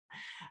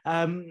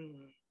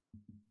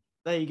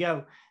There you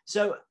go.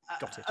 So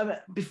Got it.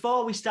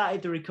 before we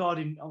started the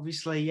recording,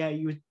 obviously, yeah,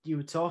 you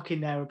were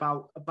talking there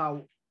about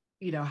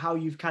how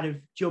you've kind of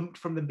jumped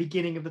from the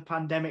beginning of the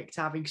pandemic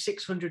to having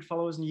 600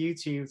 followers on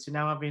YouTube to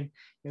now having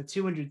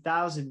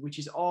 200,000, which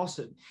is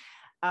awesome.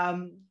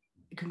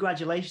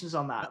 Congratulations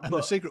on that. And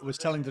the secret was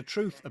telling the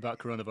truth about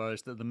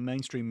coronavirus that the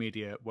mainstream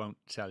media won't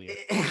tell you.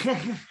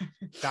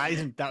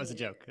 That was a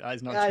joke. That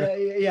is not true.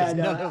 There's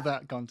none of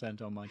that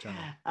content on my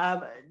channel.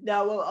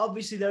 No, well,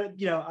 obviously,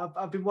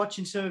 I've been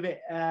watching some of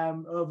it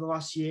over the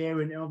last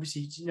year, and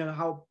obviously,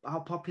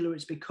 how popular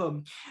it's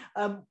become.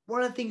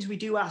 One of the things we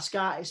do ask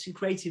artists and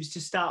creatives to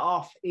start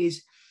off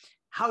is,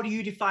 how do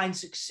you define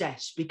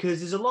success?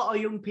 Because there's a lot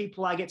of young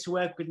people I get to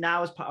work with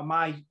now as part of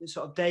my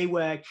sort of day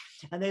work,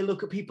 and they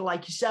look at people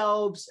like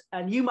yourselves,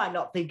 and you might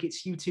not think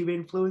it's YouTube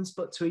influence,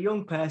 but to a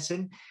young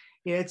person,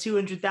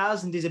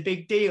 200,000 is a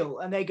big deal.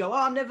 And they go, oh,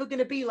 I'm never going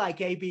to be like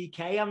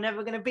ABK. I'm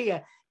never going to be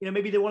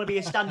maybe they want to be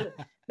a stand-up,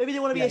 maybe they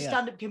want to be a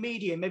stand-up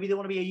comedian. Maybe they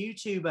want to be a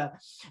YouTuber.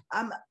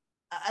 And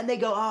they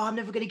go, oh, I'm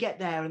never going to get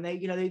there. And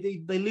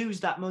they lose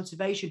that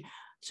motivation.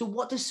 So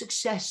what does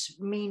success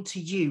mean to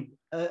you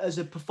as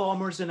a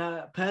performer, as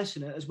a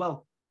person as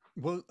well?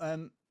 Well,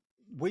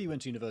 we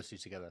went to university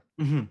together.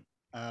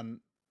 Mm-hmm.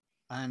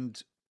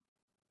 And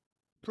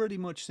pretty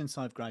much since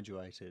I've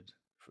graduated,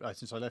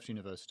 since I left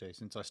university,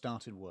 since I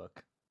started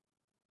work,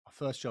 my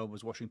first job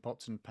was washing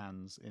pots and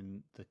pans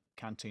in the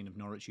canteen of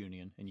Norwich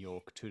Union in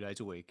York 2 days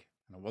a week.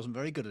 And I wasn't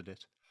very good at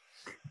it.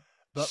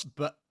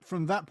 But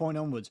from that point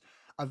onwards,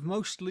 I've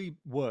mostly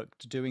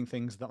worked doing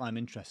things that I'm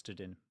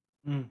interested in.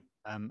 Mm.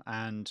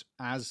 And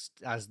as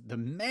the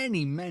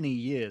many, many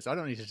years, I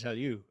don't need to tell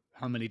you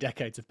how many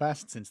decades have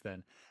passed since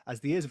then, as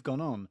the years have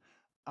gone on,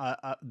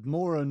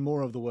 more and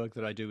more of the work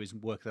that I do is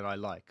work that I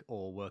like,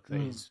 or work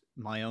that is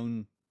my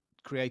own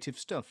creative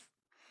stuff.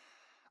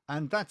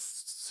 And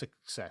that's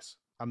success.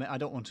 I mean, I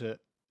don't want to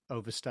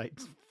overstate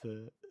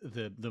the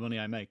money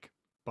I make,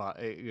 but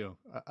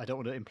I don't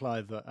want to imply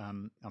that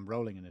I'm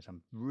rolling in it.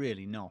 I'm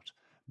really not.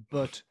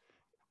 But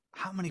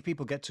how many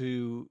people get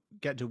to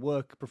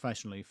work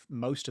professionally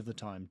most of the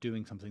time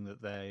doing something that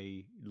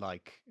they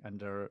like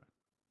and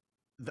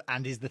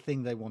is the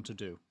thing they want to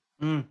do?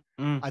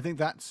 I think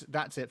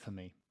that's it for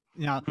me.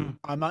 Now,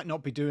 I might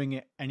not be doing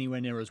it anywhere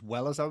near as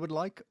well as I would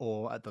like,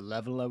 or at the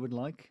level I would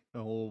like,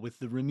 or with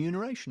the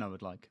remuneration I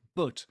would like,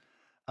 but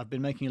I've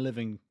been making a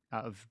living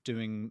out of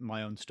doing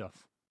my own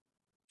stuff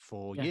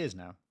for years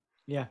now.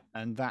 Yeah.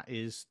 And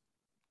that's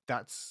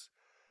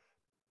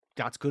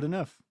good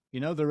enough.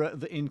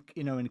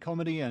 In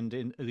comedy and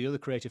in the other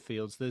creative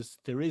fields,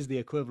 there is the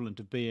equivalent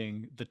of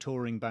being the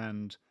touring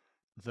band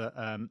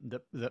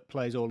that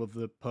plays all of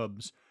the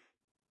pubs,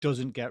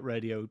 doesn't get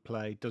radio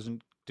play,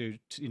 doesn't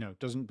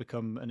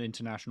become an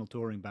international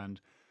touring band.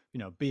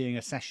 Being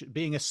a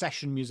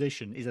session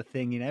musician is a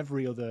thing in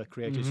every other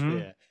creative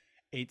sphere.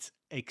 It's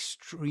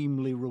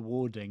extremely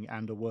rewarding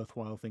and a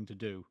worthwhile thing to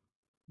do.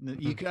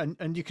 You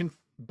can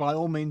by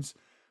all means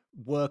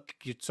work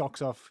your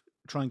socks off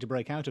trying to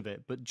break out of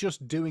it, but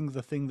just doing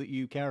the thing that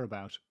you care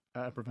about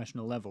at a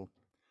professional level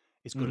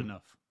is good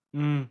enough.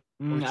 Or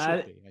it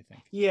should be, I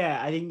think.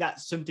 Yeah, I think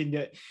that's something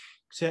that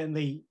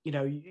certainly,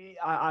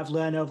 I've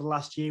learned over the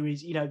last year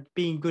is,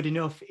 being good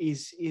enough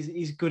is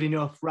good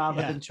enough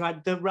rather than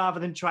trying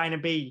to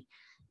be,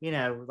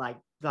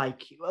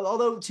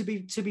 although to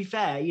be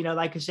fair,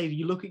 like I say,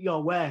 you look at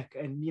your work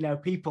and,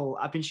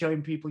 I've been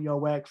showing people your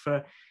work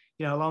for,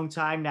 a long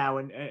time now,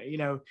 and,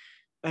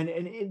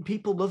 and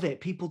people love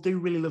it. People do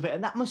really love it.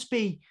 And that must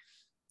be,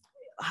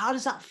 how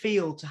does that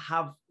feel to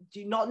have,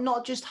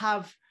 not just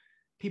have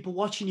people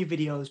watching your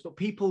videos, but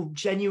people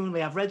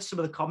genuinely, I've read some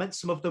of the comments,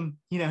 some of them,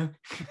 don't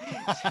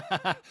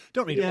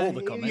read all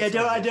the comments.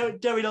 Yeah, I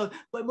don't read all,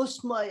 but it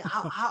must, what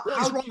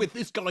is wrong with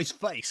this guy's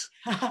face?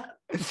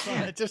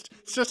 It's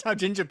just how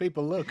ginger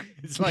people look.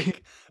 It's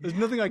like, there's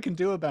nothing I can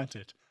do about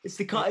it. It's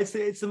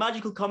the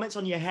magical comments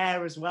on your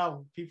hair as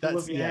well. People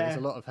love your hair. There's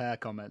a lot of hair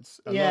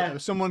comments.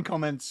 Someone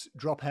comments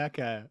drop hair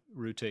care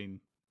routine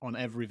on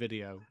every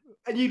video.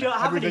 And you don't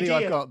have every any, video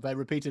I've got, they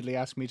repeatedly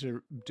ask me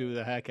to do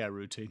the hair care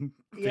routine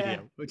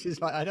video, which is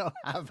like, I don't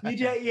have.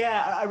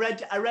 I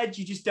read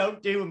you just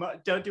don't do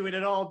it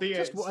at all, do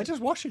you? I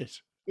just watch it.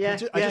 I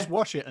just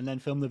watch it and then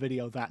film the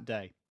video that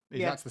day.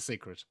 That's the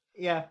secret.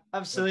 Yeah,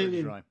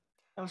 absolutely. Right.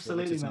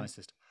 Absolutely, it's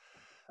nicest.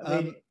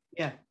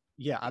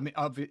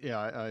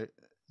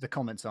 The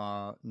comments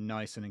are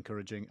nice and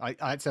encouraging.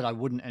 I said I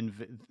wouldn't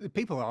envy.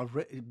 People are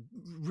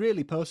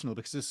really personal,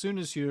 because as soon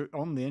as you're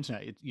on the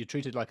internet, you're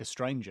treated like a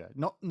stranger.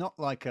 Not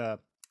like a.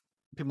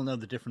 People know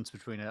the difference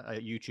between a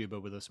YouTuber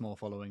with a small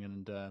following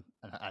and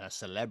a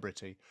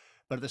celebrity,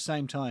 but at the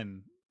same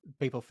time,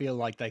 people feel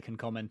like they can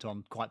comment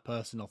on quite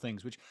personal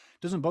things, which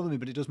doesn't bother me,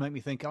 but it does make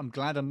me think, I'm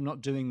glad I'm not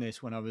doing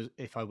this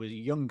if I was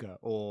younger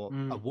or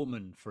a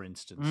woman, for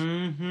instance,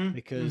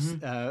 because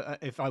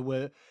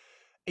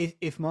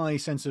if my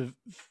sense of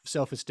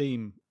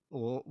self-esteem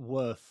or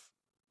worth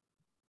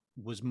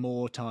was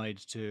more tied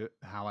to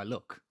how I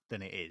look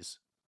than it is,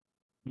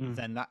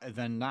 then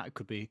that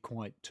could be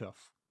quite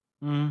tough.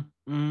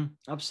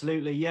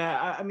 Absolutely.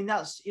 Yeah. I mean,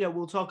 that's,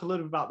 we'll talk a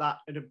little bit about that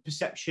and a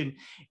perception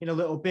in a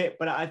little bit,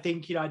 but I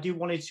think, I do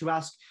wanted to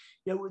ask,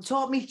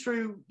 talk me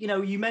through,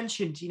 you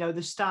mentioned,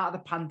 the start of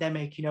the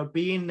pandemic,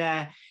 being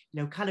there,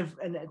 kind of,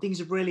 and things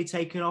have really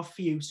taken off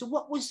for you. So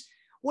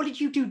what did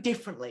you do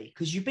differently?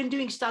 Because you've been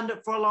doing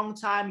stand-up for a long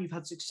time. You've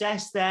had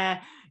success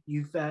there.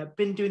 You've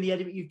been doing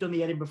you've done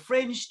the Edinburgh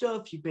Fringe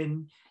stuff. You've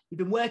been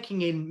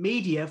working in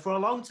media for a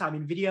long time,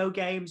 in video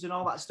games and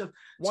all that stuff.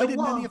 Why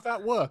didn't any of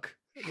that work?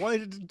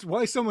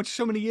 Why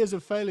so many years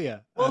of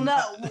failure? No,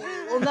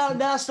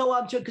 that's not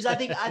what I'm trying, because I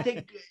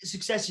think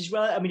success is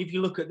relevant. I mean, if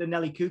you look at the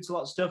Nelly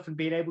Cootalot stuff and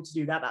being able to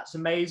do that, that's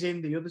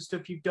amazing. The other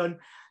stuff you've done,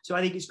 so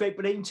I think it's great.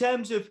 But in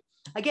terms of,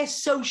 I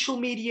guess, social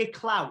media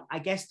clout, I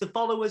guess the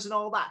followers and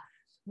all that,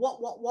 what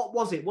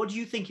was it? What do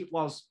you think it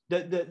was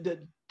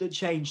that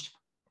changed?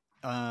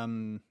 I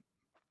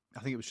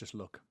think it was just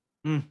luck.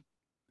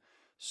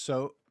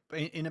 So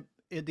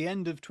at the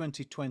end of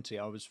 2020,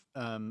 that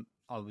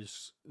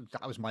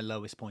was my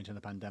lowest point in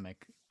the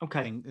pandemic.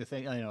 Okay.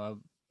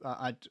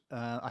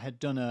 I had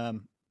done a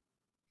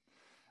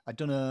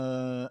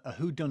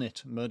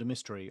whodunit murder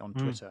mystery on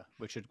Twitter,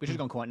 which had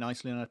gone quite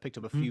nicely, and I picked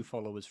up a few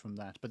followers from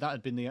that. But that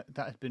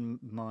had been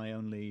my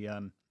only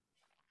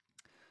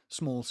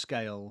small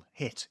scale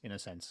hit, in a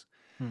sense.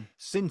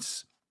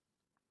 Since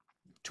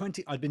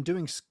I'd been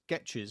doing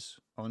sketches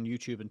on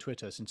YouTube and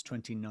Twitter since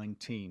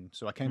 2019.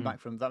 So I came back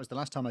from, that was the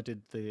last time I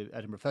did the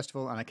Edinburgh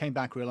Festival, and I came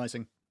back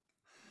realizing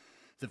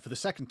that for the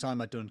second time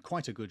I'd done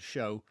quite a good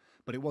show,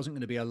 but it wasn't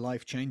going to be a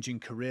life-changing,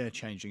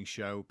 career-changing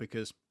show,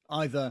 because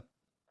either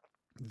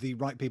the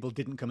right people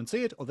didn't come and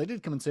see it, or they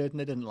did come and see it and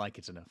they didn't like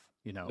it enough,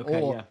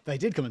 they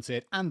did come and see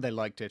it and they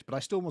liked it, but I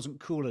still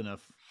wasn't cool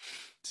enough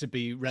to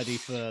be ready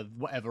for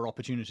whatever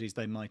opportunities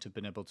they might have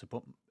been able to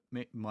put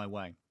my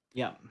way.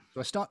 Yeah.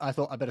 So I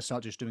thought I better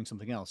start just doing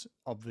something else.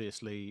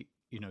 Obviously,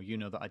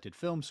 that I did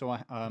film, so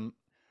I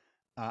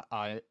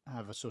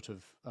have a sort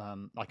of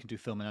I can do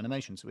film and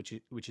animations, which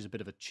is a bit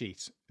of a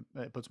cheat.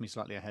 It puts me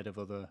slightly ahead of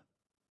other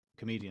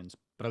comedians.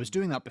 But I was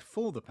doing that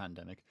before the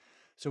pandemic.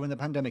 So when the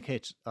pandemic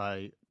hit,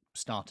 I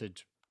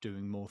started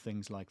doing more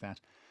things like that.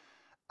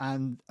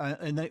 And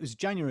then it was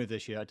January of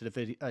this year. I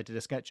did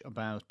a sketch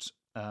about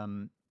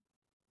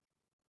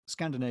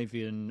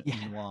Scandinavian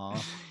noir,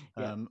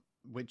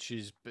 which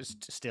is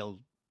still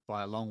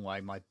by a long way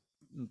my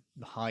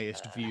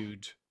highest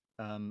viewed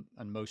and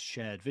most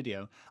shared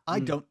video. I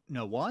don't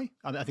know why.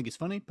 I think it's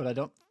funny, but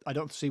I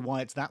don't see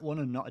why it's that one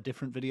and not a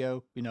different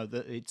video.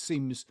 That it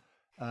seems.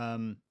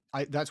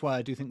 That's why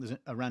I do think there's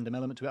a random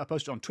element to it. I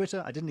posted it on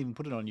Twitter. I didn't even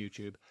put it on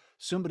YouTube.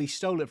 Somebody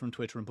stole it from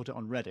Twitter and put it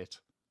on Reddit,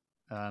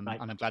 and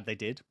I'm glad they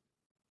did,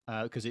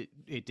 because it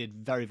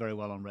did very, very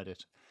well on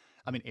Reddit.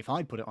 I mean, if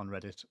I'd put it on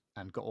Reddit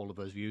and got all of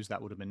those views,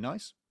 that would have been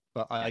nice.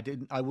 But I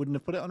didn't. I wouldn't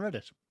have put it on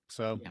Reddit,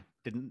 so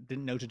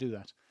didn't know to do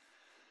that.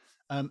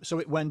 So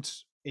it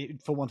went,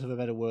 for want of a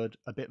better word,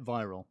 a bit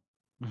viral,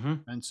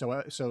 and so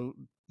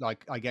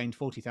I gained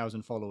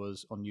 40,000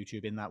 followers on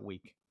YouTube in that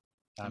week.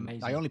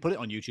 I only put it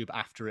on YouTube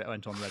after it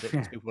went on Reddit,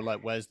 because people were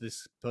like, "Where's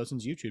this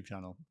person's YouTube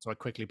channel?" So I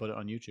quickly put it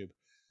on YouTube.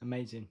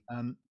 Amazing.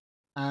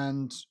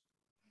 And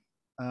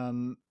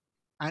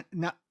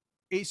now.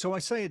 So I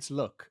say it's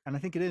luck, and I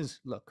think it is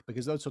luck,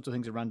 because those sorts of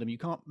things are random. You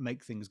can't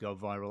make things go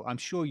viral. I'm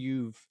sure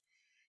you've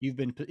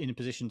been in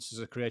positions as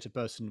a creative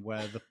person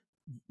where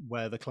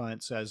the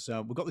client says,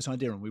 "We've got this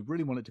idea and we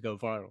really want it to go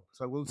viral."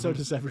 So well, so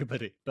does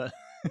everybody. But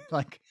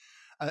like,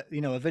 a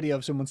video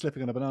of someone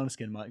slipping on a banana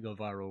skin might go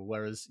viral,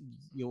 whereas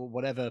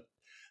whatever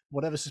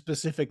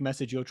specific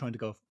message you're trying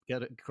to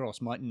get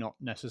across might not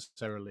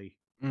necessarily.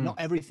 Not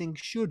everything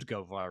should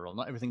go viral.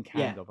 Not everything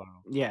can go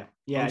viral. Yeah.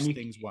 Most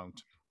things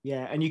won't.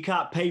 Yeah, and you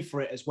can't pay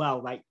for it as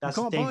well. Like, that's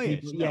the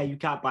thing. You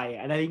can't buy it,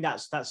 and I think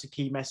that's a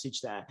key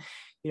message there.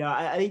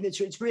 I think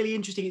that it's really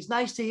interesting. It's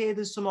nice to hear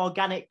there's some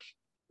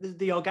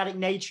the organic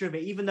nature of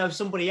it, even though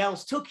somebody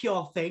else took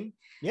your thing.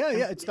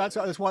 Yeah. That's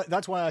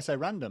why I say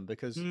random,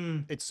 because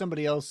it's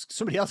somebody else.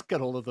 Somebody else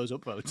got all of those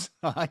upvotes.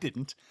 I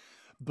didn't.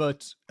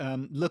 But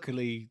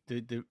luckily,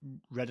 the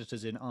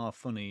Redditors in Are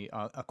Funny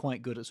are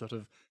quite good at sort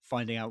of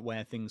finding out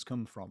where things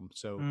come from.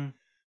 So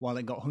while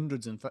it got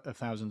hundreds of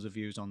thousands of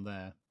views on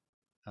there.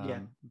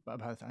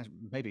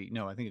 Maybe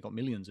no, I think it got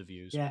millions of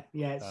views.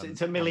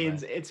 It's at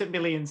millions. It's at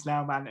millions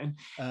now, man.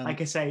 And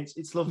like I say,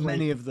 it's lovely.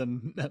 Many of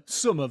them,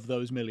 some of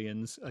those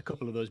millions, a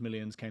couple of those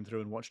millions came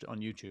through and watched it on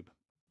YouTube.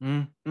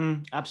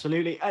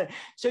 Absolutely.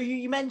 So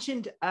you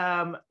mentioned,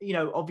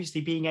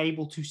 obviously being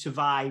able to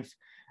survive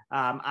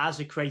as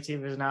a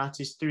creative, as an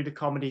artist, through the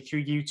comedy,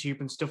 through YouTube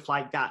and stuff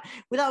like that,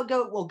 without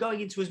going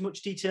into as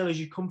much detail as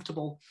you're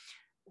comfortable.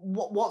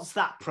 What's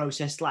that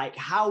process like?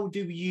 How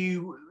do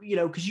you,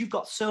 because you've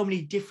got so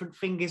many different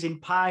fingers in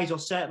pies, or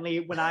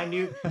certainly when I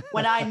knew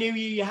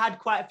you had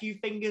quite a few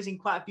fingers in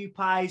quite a few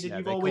pies, and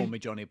you've always call me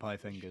Johnny Pie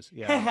Fingers.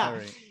 Yeah,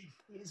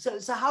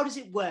 So how does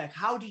it work?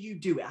 How do you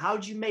do it? How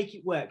do you make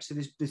it work? So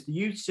there's the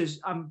YouTube.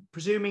 I'm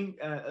presuming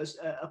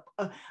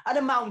an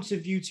amount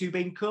of YouTube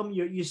income.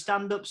 Your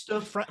stand-up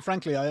stuff.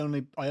 Frankly, I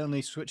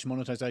only switched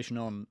monetization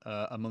on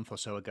a month or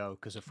so ago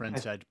because a friend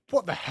said,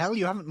 "What the hell?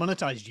 You haven't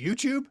monetized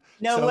YouTube?"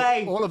 No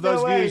way. All of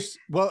those views.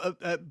 Well,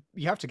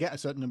 you have to get a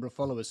certain number of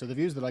followers. So the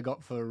views that I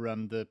got for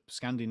the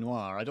Scandi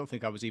Noir, I don't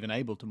think I was even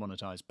able to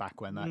monetize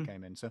back when that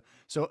came in. So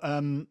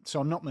I'm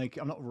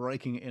not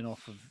raking it in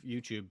off of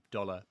YouTube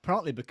dollar.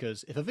 Partly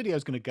because if a video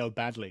is going to go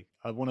badly,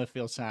 I want to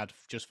feel sad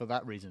just for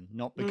that reason,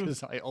 not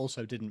because I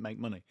also didn't make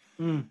money.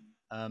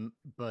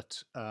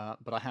 But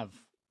I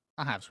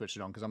have switched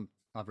it on because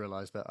I've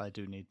realized that I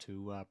do need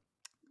to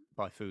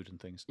buy food and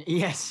things.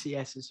 Yes,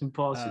 it's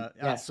important.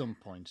 At some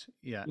point,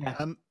 yeah.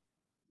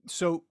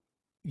 So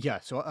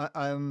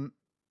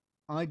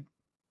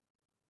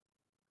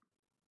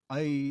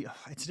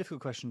it's a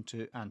difficult question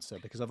to answer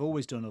because I've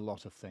always done a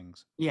lot of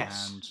things.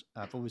 Yes, and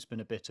I've always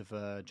been a bit of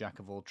a jack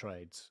of all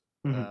trades.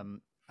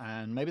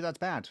 And maybe that's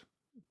bad,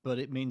 but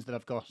it means that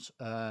I've got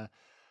a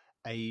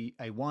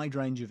wide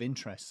range of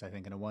interests, I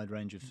think, and a wide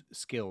range of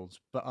skills.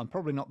 But I'm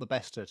probably not the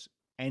best at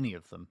any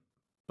of them.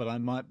 But I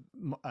might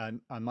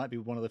be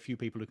one of the few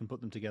people who can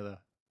put them together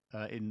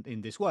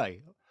in this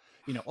way.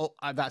 You know,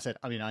 that said,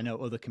 I mean, I know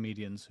other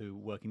comedians who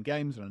work in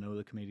games, and I know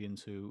other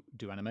comedians who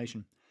do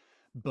animation,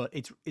 but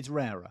it's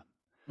rarer.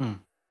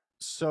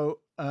 So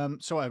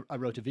I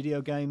wrote a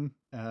video game,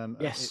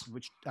 yes,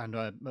 I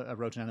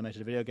wrote an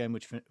animated video game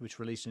which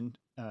released in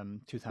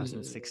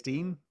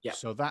 2016. Yeah.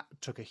 So that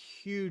took a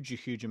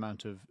huge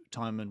amount of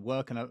time and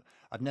work, and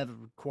I've never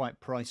quite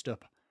priced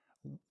up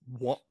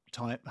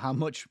how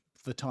much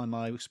the time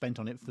I spent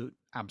on it for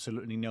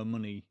absolutely no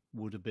money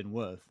would have been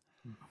worth.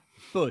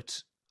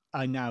 But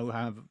I now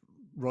have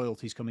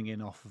royalties coming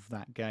in off of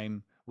that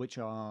game, which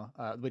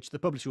the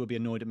publisher would be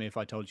annoyed at me if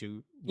I told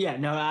you.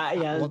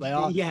 What they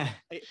are. Yeah.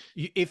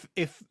 If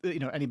you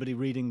know, anybody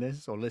reading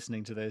this or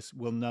listening to this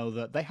will know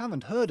that they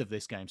haven't heard of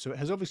this game, so it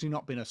has obviously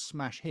not been a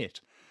smash hit.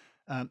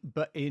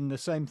 But in the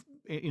same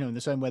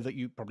way that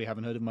you probably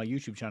haven't heard of my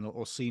YouTube channel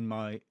or seen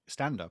my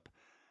stand-up,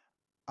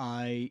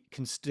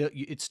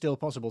 it's still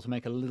possible to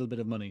make a little bit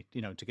of money,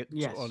 you know, to get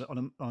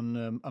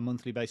on a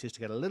monthly basis, to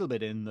get a little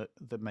bit in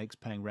that makes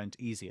paying rent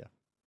easier.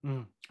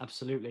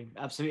 Absolutely.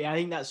 I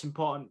think that's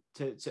important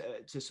to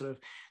sort of,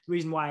 the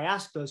reason why I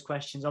ask those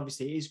questions,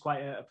 obviously it is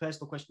quite a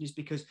personal question, is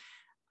because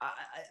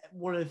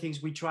one of the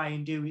things we try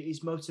and do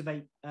is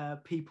motivate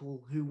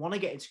people who want to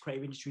get into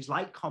creative industries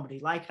like comedy,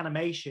 like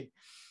animation,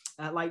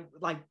 like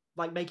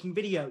making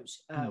videos.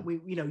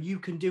 You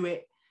can do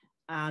it,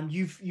 and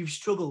you've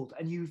struggled,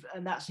 and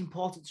that's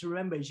important to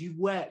remember, is you've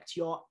worked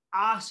your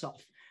ass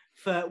off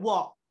for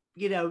what,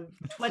 20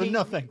 for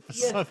nothing,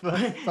 for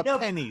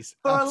pennies,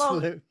 for a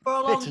long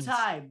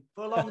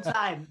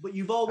time, but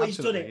you've always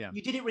done it.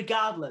 You did it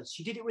regardless.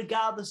 Of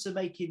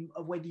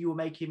whether you were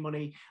making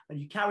money, and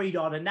you carried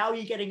on, and now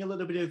you're getting a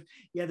little bit of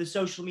the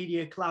social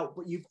media clout,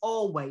 but you've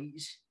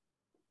always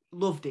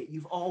loved it.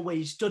 You've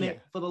always done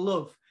it for the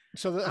love.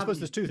 So I suppose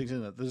there's two things,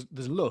 isn't there?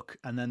 There's luck,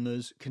 and then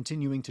there's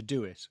continuing to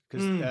do it,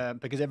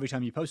 because every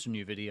time you post a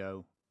new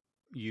video,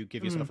 you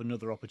give yourself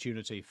another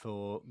opportunity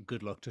for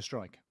good luck to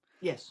strike.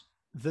 Yes.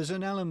 There's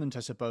an element, I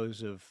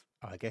suppose, of,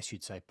 I guess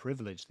you'd say,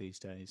 privilege these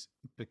days,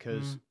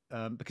 because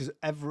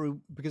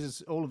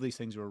all of these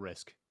things are a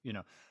risk. You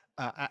know,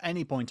 at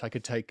any point I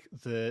could take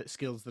the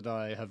skills that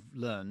I have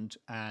learned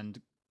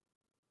and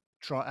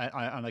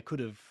I could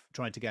have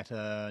tried to get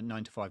a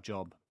 9-to-5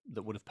 job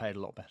that would have paid a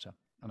lot better,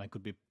 and I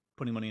could be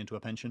putting money into a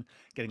pension,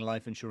 getting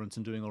life insurance,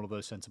 and doing all of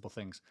those sensible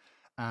things.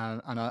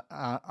 And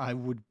I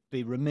would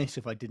be remiss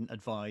if I didn't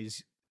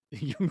advise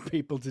young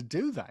people to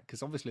do that,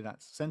 because obviously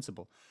that's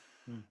sensible.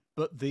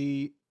 But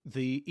the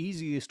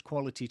easiest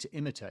quality to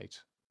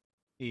imitate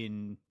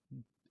in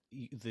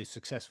the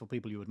successful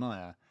people you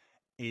admire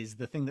is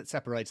the thing that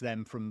separates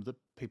them from the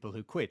people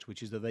who quit,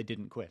 which is that they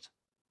didn't quit.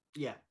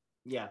 Yeah.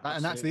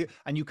 And that's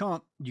you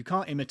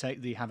can't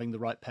imitate the having the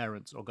right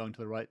parents or going to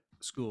the right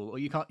school, or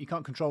you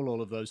can't control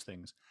all of those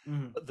things.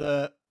 But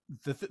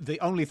the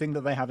only thing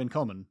that they have in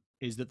common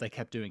is that they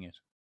kept doing it.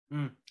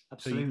 Absolutely.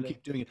 So you can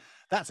keep doing it.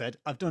 That said,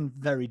 I've done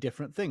very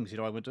different things. You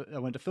know, I went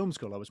to film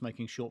school. I was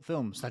making short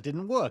films. That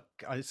didn't work.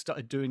 I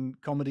started doing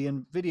comedy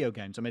and video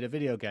games. I made a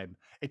video game.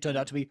 It turned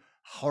out to be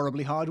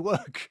horribly hard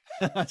work.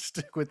 I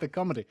stuck with the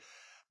comedy.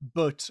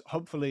 But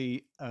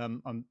hopefully,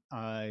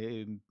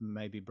 I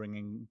may be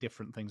bringing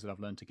different things that I've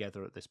learned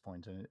together at this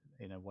point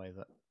in a way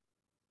that,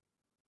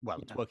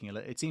 it's working.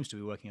 It seems to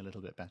be working a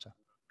little bit better.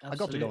 Absolutely.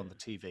 I got to go on the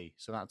TV,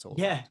 so that's all.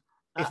 Yeah. Right.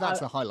 If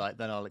that's the highlight,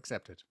 then I'll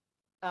accept it.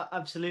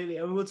 Absolutely.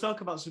 And we'll talk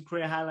about some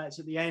career highlights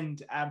at the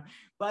end.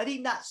 But I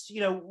think that's,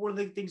 one of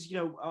the things,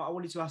 I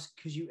wanted to ask,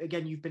 because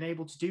you've been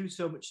able to do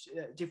so much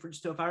different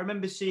stuff. I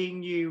remember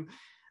seeing you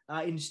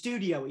in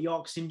studio at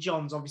York St.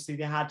 John's. Obviously,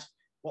 they had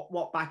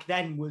what back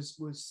then was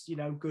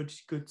good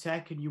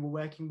tech, and you were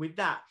working with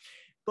that.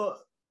 But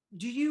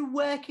do you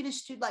work in a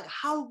studio? Like,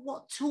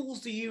 what tools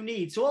do you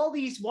need? So all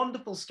these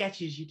wonderful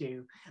sketches you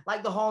do,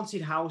 like the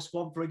haunted house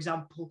one, for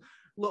example,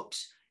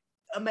 looks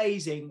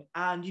amazing,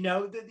 and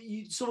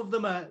some of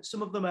them look,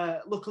 some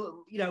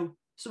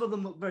of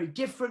them look very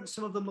different.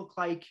 Some of them look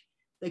like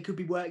they could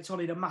be worked on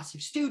in a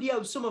massive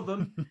studio. Some of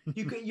them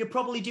you're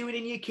probably doing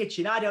in your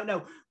kitchen. I don't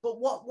know. But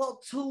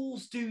what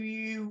tools do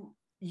you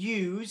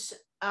use,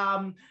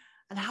 and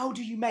how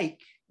do you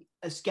make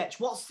a sketch?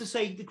 What's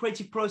the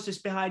creative process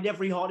behind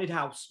every haunted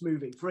house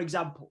movie, for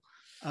example?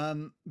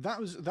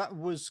 That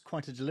was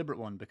quite a deliberate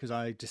one, because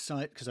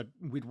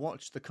we'd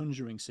watched the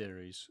Conjuring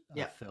series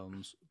of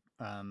films,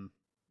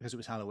 because it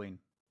was Halloween,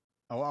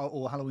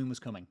 or Halloween was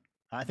coming.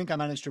 I think I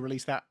managed to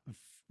release that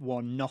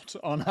one not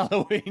on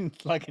Halloween,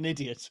 like an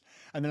idiot,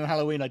 and then on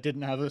Halloween I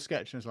didn't have a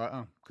sketch, and I was like,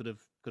 oh, could have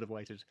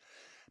waited.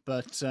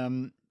 But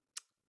so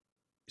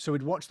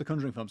we'd watched the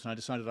Conjuring films, and I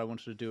decided I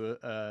wanted to do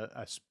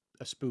a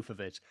spoof of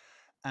it,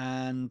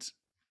 and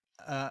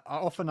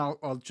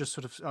I'll just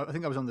sort of, I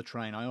think I was on the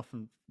train. I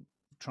often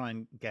try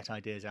and get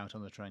ideas out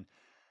on the train,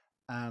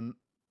 and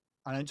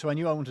so I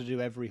knew I wanted to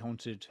do every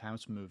haunted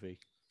house movie,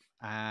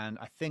 and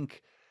I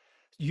think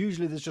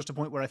usually there's just a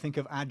point where I think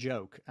of a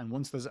joke, and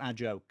once there's a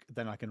joke,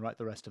 then I can write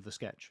the rest of the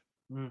sketch.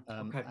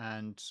 Okay.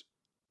 And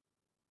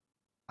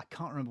I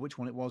can't remember which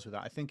one it was with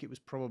that. I think it was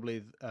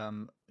probably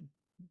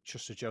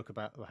just a joke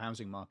about the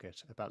housing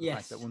market, about the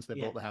fact that once they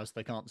bought the house,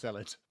 they can't sell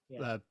it,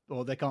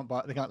 or they can't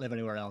live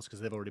anywhere else because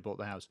they've already bought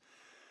the house.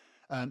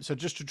 So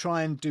just to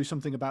try and do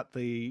something about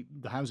the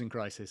housing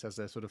crisis as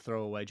a sort of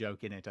throwaway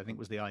joke in it, I think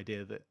was the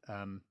idea that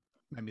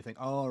made me think,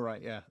 oh,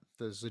 right, yeah,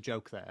 there's a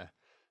joke there.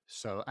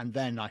 So, and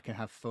then I can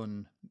have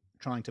fun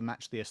trying to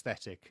match the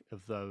aesthetic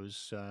of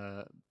those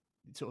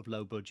sort of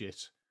low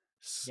budget.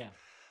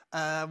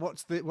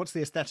 What's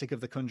the aesthetic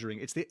of The Conjuring?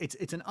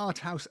 It's an art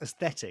house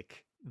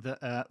aesthetic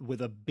that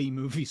with a B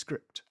movie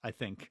script, I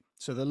think.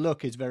 So the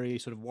look is very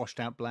sort of washed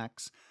out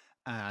blacks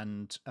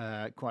and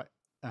quite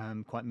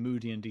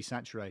moody and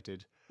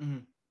desaturated. Mm-hmm.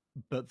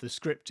 But the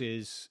script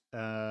is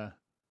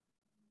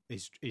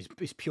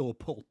pure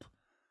pulp,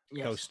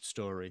 ghost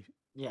story.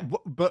 Yeah.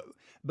 But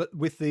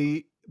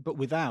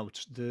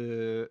without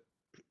the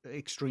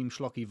extreme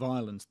schlocky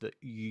violence that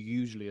you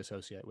usually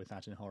associate with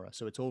that in horror.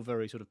 So it's all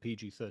very sort of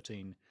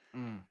PG-13,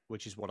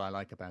 which is what I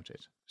like about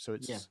it. So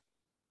it's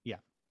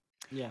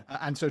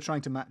and so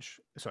trying to match.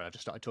 Sorry, I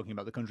just started talking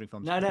about the Conjuring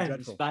films. No,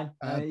 it's fine.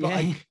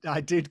 But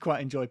I did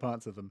quite enjoy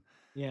parts of them.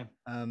 Yeah.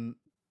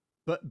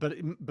 But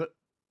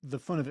the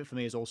fun of it for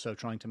me is also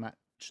trying to match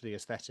the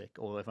aesthetic,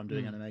 or if I'm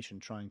doing animation,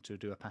 trying to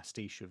do a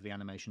pastiche of the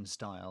animation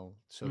style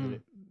so that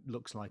it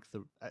looks like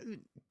the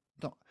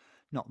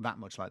not that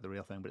much like the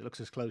real thing, but it looks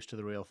as close to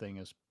the real thing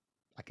as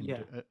I can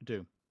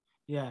do.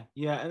 Yeah,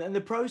 and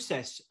the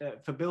process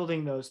for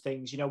building those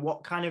things.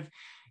 What kind of,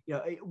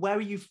 where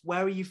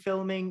are you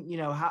filming?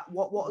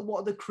 What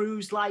are the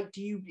crews like?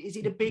 Is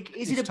it a big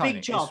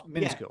job? It's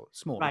minuscule,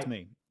 small. Right. It's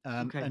me.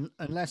 And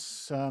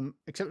unless,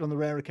 except on the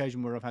rare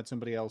occasion where I've had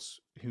somebody else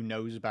who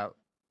knows about,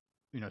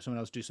 someone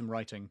else do some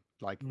writing,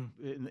 like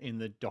in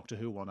the Doctor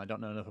Who one. I don't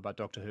know enough about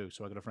Doctor Who,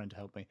 so I got a friend to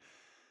help me.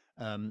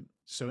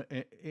 So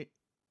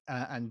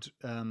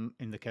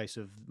in the case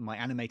of my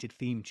animated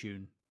theme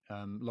tune,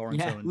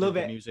 Lawrence Owen did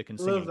the music and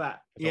singing. Love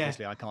that.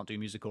 Obviously, I can't do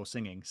music or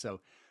singing. So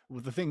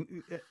the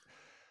thing.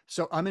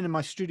 So I'm in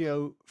my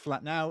studio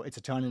flat now. It's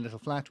a tiny little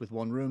flat with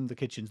one room. The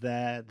kitchen's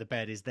there. The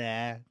bed is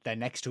there. They're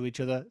next to each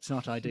other. It's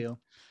not ideal.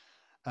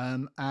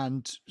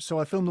 And so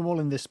I filmed them all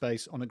in this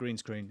space on a green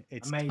screen.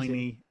 It's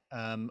amazing.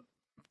 Tiny.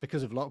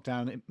 Because of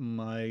lockdown,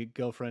 my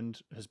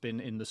girlfriend has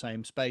been in the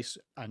same space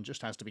and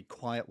just has to be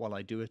quiet while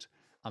I do it.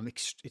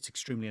 It's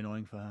extremely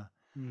annoying for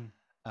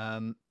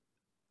her.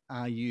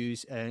 I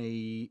use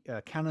a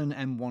Canon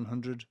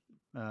M100,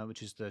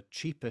 which is the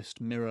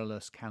cheapest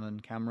mirrorless Canon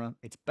camera.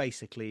 It's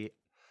basically,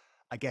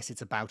 I guess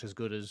it's about as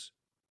good as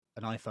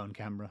an iPhone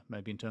camera,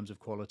 maybe in terms of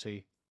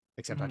quality,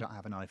 except I don't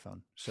have an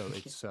iPhone. So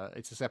it's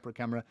a separate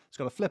camera. It's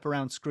got a flip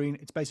around screen.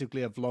 It's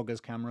basically a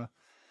vlogger's camera.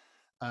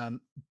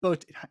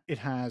 But it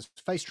has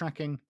face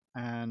tracking,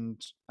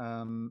 and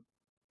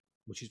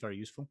which is very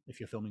useful if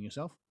you're filming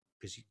yourself,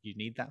 because you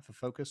need that for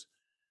focus.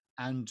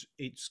 And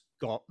it's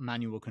got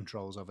manual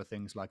controls over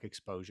things like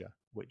exposure,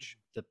 which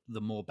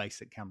the more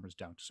basic cameras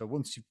don't.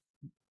 So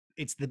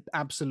it's the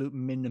absolute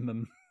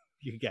minimum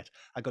you get.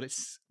 I got it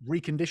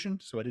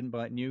reconditioned, so I didn't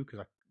buy it new because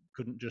I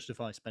couldn't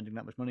justify spending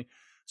that much money.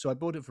 So I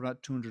bought it for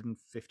about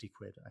 250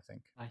 quid, I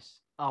think.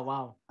 Nice. Oh,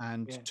 wow.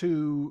 And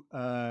two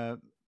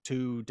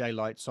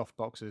daylight soft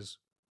boxes,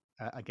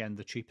 again,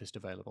 the cheapest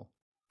available.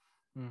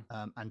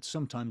 And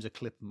sometimes a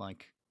clip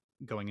mic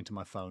going into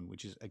my phone,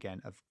 which is,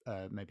 again,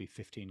 maybe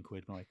 15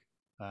 quid mic.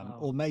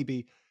 Or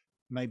maybe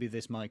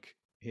this mic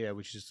here,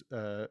 which is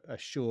a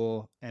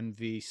Shure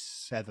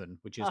MV7,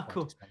 which is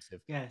quite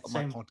expensive. Yeah,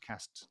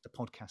 the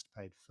podcast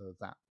paid for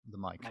the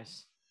mic.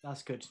 Nice.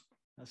 That's good.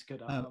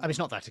 I mean, it's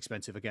not that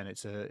expensive. Again,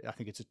 I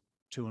think it's a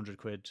 200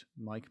 quid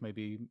mic,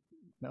 maybe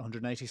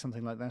 180,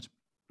 something like that.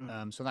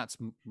 So that's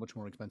much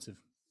more expensive.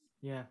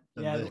 Than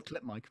the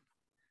clip mic.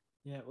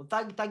 Yeah, well,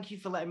 thank you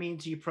for letting me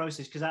into your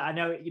process, because I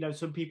know,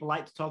 some people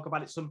like to talk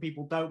about it, some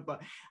people don't, but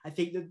I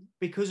think that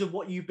because of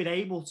what you've been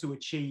able to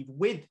achieve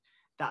with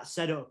that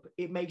setup,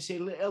 it makes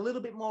it a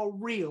little bit more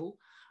real,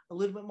 a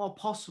little bit more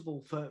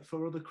possible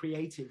for other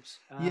creatives.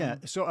 Yeah.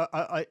 So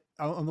I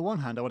on the one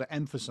hand, I want to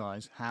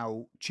emphasize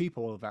how cheap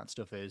all of that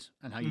stuff is,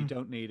 and how you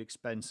don't need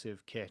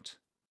expensive kit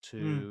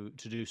to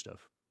do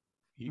stuff.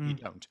 You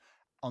don't.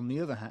 On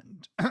the other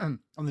hand,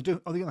 on the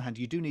other hand,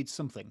 you do need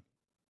something.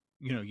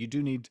 You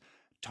do need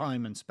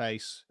time and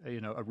space.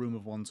 A room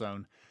of one's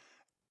own.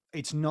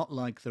 It's not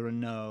like there are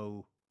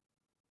no.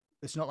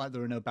 It's not like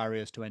there are no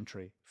barriers to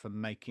entry for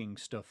making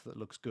stuff that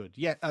looks good.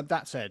 Yeah.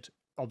 That said,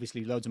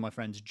 obviously, loads of my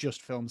friends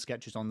just film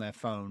sketches on their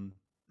phone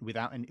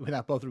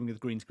without bothering with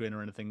green screen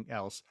or anything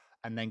else,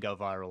 and then go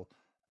viral.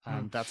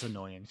 And that's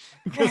annoying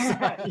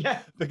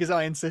because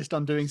I insist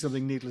on doing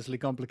something needlessly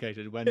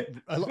complicated when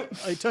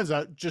it turns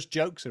out just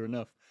jokes are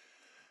enough,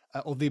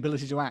 or the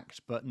ability to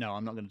act. But no,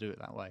 I'm not going to do it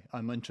that way.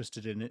 I'm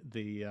interested in it,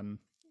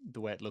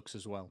 the way it looks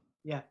as well.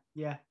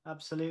 Yeah,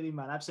 absolutely,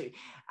 man, absolutely.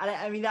 And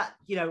I mean that,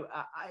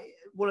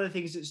 one of the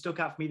things that stuck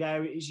out for me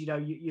there is,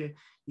 you're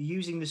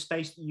using the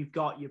space that you've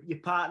got. Your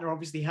partner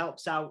obviously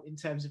helps out in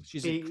terms of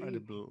she's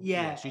incredible.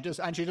 Yeah, she does,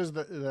 and she does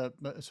the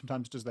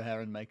sometimes does the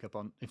hair and makeup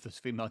on if there's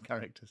female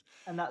characters.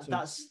 And that's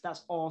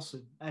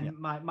awesome. And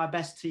my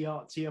best to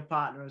your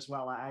partner as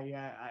well.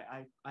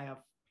 I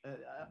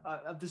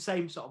have the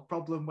same sort of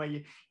problem where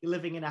you're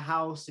living in a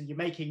house and you're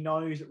making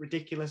noise at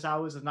ridiculous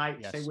hours of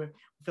night. Say we're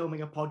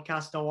filming a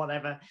podcast or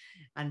whatever,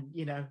 and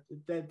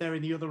they're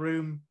in the other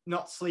room,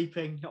 not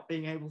sleeping, not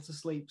being able to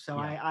sleep. So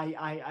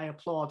I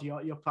applaud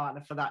your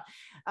partner for that.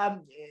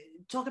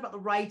 Talk about the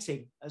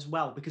writing as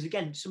well, because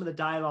again, some of the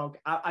dialogue,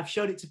 I've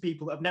showed it to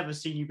people that have never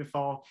seen you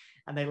before,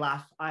 and they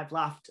laugh. I've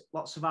laughed.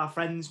 Lots of our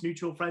friends,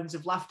 mutual friends,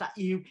 have laughed at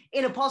you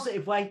in a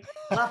positive way,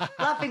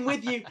 laughing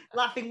with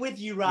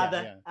you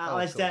rather,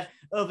 Alasdair,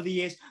 over the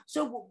years.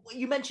 So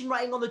you mentioned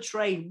writing on the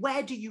train.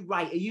 Where do you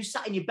write? Are you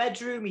sat in your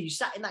bedroom? Are you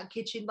sat in that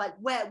kitchen? Like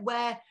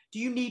where do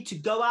you need to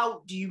go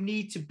out? Do you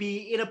need to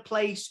be in a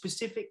place,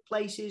 specific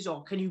places,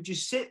 or can you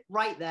just sit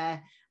right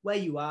there where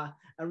you are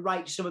and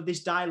write some of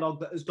this dialogue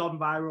that has gone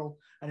viral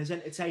and has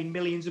entertained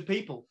millions of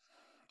people?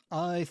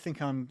 I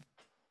think I'm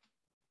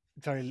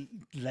very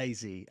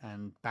lazy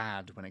and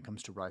bad when it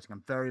comes to writing.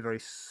 I'm very, very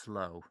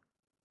slow.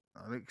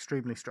 I'm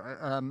extremely slow.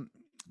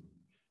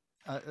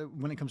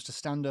 When it comes to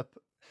stand-up,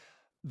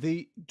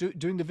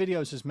 doing the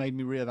videos has made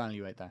me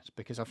reevaluate that,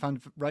 because I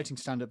found writing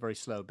stand-up very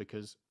slow,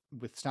 because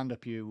with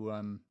stand-up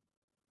you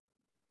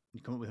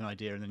come up with an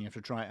idea and then you have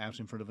to try it out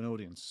in front of an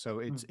audience. So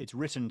it's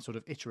written sort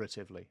of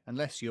iteratively,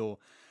 unless you're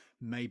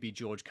maybe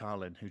George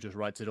Carlin, who just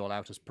writes it all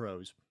out as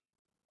prose.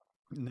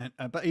 And then,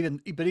 but even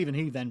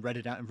he then read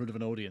it out in front of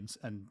an audience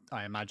and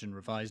I imagine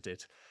revised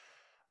it.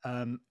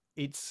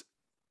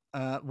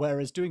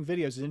 Whereas doing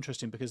videos is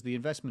interesting because the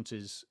investment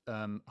is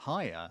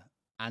higher,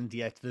 and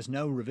yet there's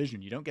no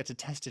revision. You don't get to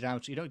test it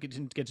out. You don't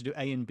get to do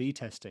A and B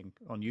testing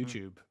on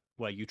YouTube,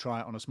 where you try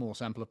it on a small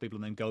sample of people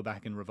and then go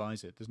back and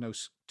revise it. There's no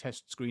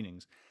test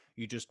screenings.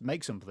 You just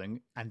make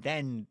something and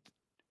then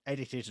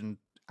edit it and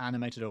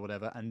animate it or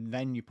whatever, and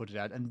then you put it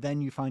out, and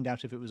then you find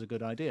out if it was a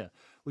good idea,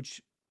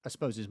 which I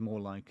suppose is more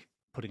like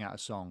putting out a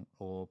song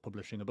or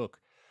publishing a book,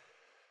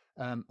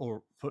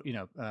 or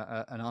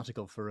an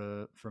article for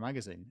a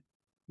magazine.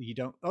 You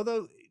don't.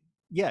 Although,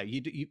 yeah,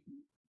 you do.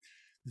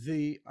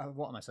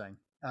 What am I saying?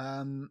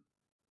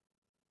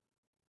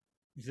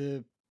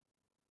 The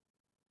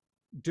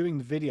doing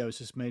the videos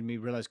has made me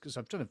realize, because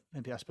I've done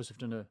I've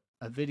done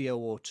a video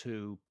or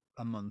two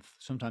a month,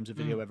 sometimes a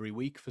video every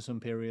week for some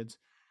periods.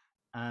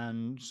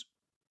 And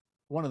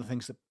one of the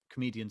things that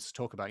comedians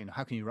talk about,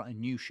 how can you write a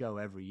new show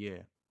every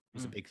year,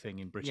 is a big thing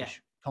in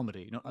British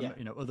comedy.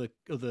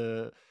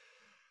 Other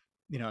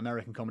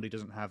American comedy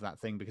doesn't have that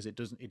thing because it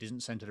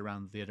isn't centered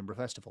around the Edinburgh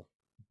Festival,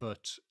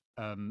 but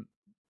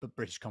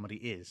British comedy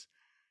is.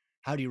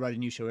 How do you write a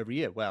new show every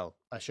year? Well,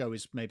 a show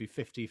is maybe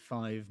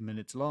 55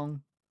 minutes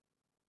long,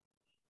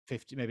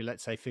 50, maybe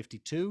let's say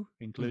 52,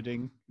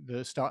 including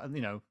the start,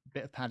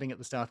 bit of padding at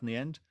the start and the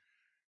end.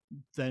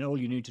 Then all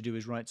you need to do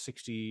is write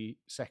 60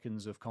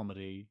 seconds of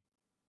comedy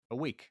a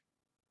week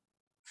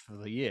for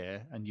the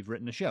year, and you've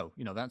written a show.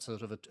 That's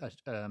sort of a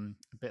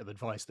bit of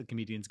advice that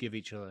comedians give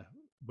each other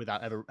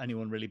without ever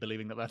anyone really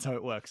believing that that's how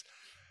it works.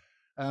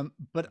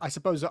 But I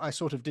suppose that I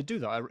sort of did do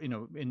that.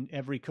 In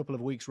every couple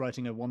of weeks,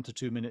 writing a 1 to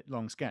 2 minute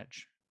long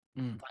sketch.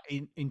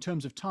 In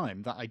terms of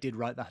time, that I did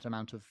write that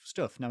amount of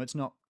stuff. Now, it's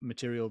not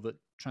material that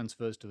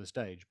transfers to the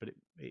stage, but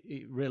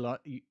you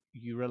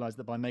realize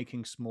that by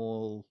making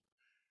small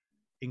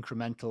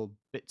incremental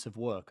bits of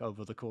work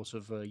over the course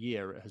of a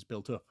year, it has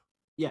built up.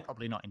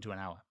 Probably not into an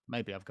hour.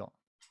 Maybe I've got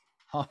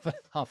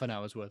half an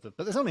hour's worth of,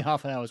 but there's only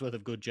half an hour's worth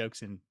of good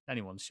jokes in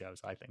anyone's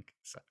shows, I think.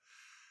 So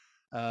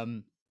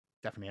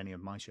definitely any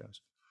of my shows.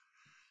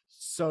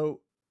 So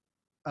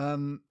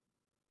I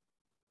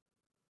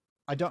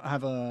don't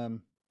have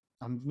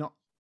I'm not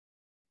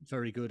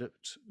very good at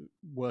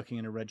working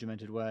in a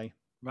regimented way.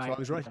 Right. So I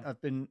was writing. I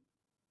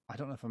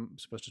don't know if I'm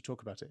supposed to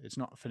talk about it. It's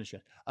not finished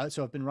yet.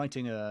 So I've been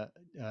writing a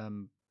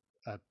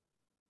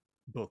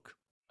book.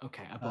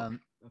 Okay, a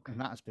book. And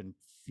that has been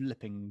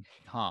flipping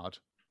hard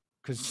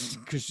because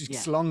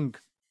it's long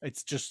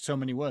It's just so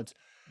many words.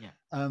 Yeah.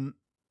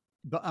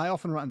 But I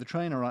often write on the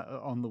train or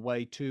on the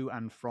way to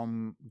and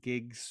from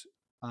gigs.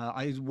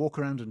 I walk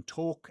around and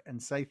talk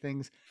and say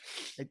things.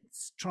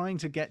 It's trying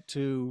to get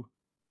to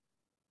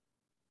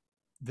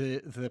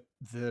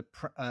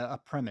a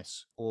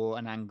premise or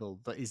an angle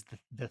that is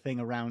the thing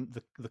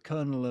around the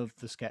kernel of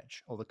the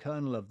sketch or the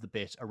kernel of the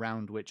bit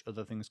around which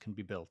other things can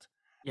be built.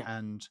 Yeah.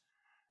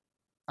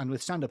 And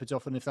with stand-up, it's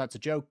often, if that's a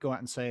joke, go out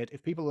and say it.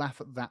 If people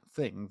laugh at that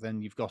thing,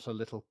 then you've got a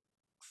little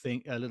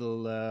thing, a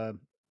little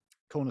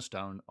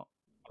cornerstone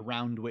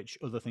around which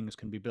other things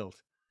can be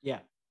built. Yeah.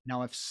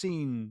 Now, I've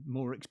seen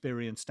more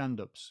experienced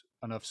stand-ups,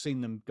 and I've seen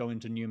them go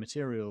into new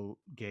material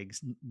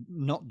gigs,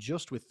 not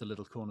just with the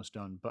little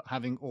cornerstone, but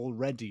having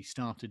already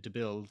started to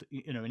build,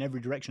 in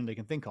every direction they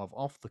can think of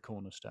off the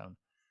cornerstone,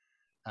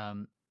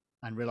 and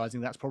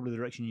realizing that's probably the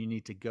direction you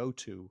need to go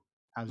to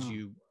as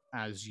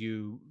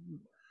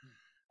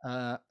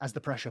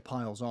the pressure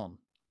piles on.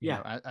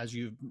 As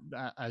you,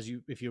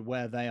 if you're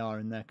where they are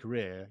in their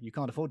career, you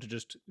can't afford to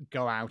just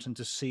go out and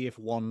to see if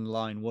one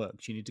line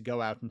works. You need to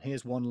go out and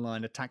here's one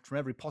line attacked from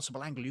every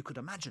possible angle you could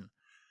imagine.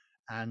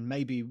 And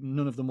maybe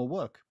none of them will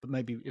work, but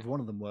maybe if one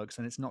of them works,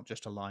 then it's not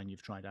just a line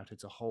you've tried out;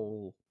 it's a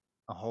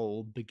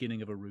whole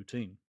beginning of a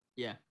routine.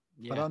 Yeah.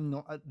 But I'm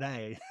not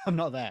there. I'm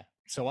not there.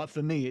 So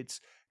for me, it's,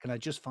 can I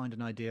just find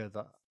an idea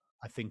that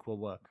I think will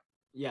work?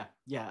 Yeah,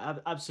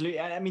 absolutely.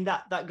 I mean,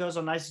 that goes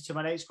on nicely to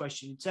my next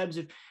question in terms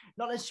of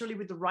not necessarily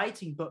with the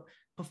writing, but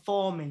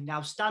performing.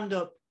 Now, stand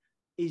up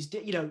is,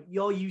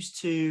 you're used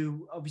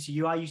to, obviously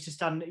you are used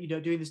to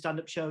doing the stand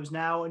up shows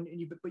now,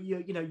 but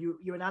you're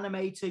an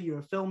animator, you're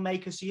a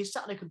filmmaker, so you're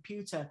sat on a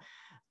computer.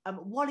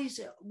 What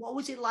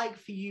was it like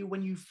for you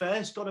when you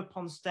first got up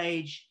on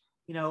stage,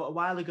 a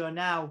while ago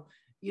now?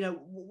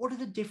 What are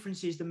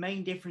the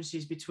main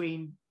differences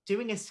between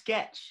doing a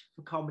sketch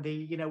for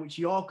comedy, which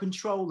you're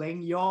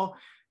controlling, you're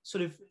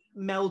sort of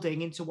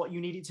melding into what you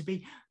need it to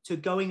be, to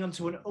going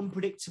into an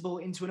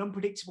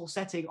unpredictable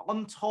setting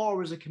on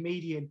tour as a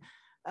comedian?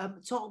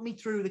 Talk me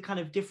through the kind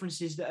of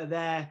differences that are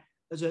there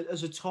as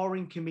a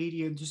touring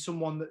comedian to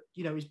someone that,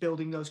 is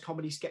building those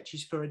comedy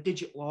sketches for a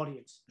digital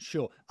audience.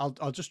 Sure.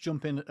 I'll just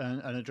jump in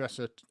and address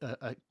a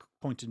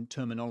point in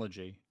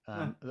terminology.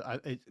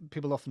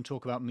 People often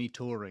talk about me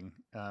touring,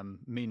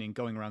 meaning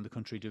going around the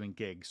country doing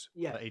gigs.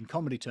 Yeah. In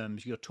comedy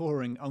terms, you're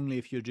touring only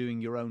if you're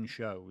doing your own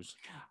shows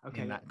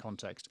in that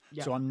context.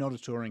 Yeah. So I'm not a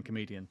touring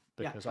comedian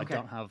because I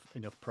don't have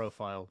enough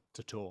profile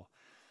to tour.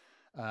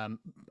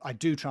 I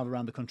do travel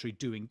around the country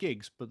doing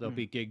gigs, but there'll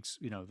be gigs,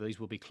 these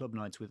will be club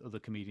nights with other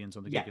comedians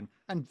on the gig.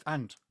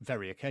 And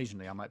very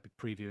occasionally I might be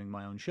previewing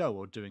my own show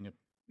or doing a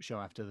show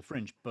after the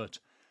Fringe, but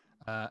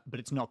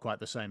it's not quite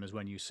the same as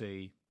when you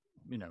see,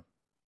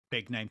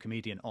 big name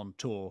comedian on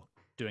tour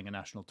doing a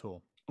national tour.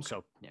 Okay.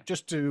 So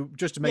just to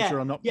make sure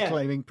I'm not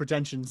claiming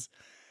pretensions,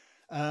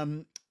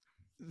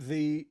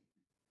 the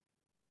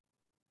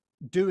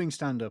doing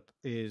stand-up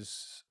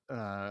is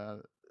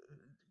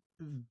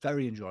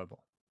very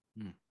enjoyable.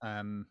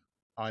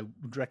 I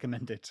would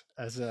recommend it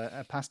as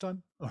a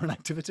pastime or an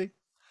activity.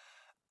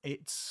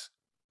 It's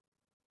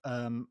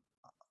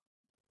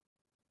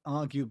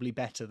arguably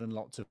better than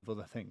lots of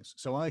other things.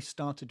 So I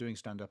started doing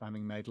stand-up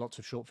having made lots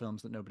of short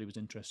films that nobody was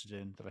interested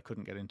in, that I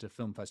couldn't get into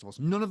film festivals.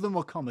 None of them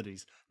were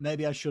comedies.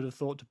 Maybe I should have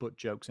thought to put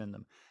jokes in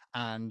them.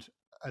 And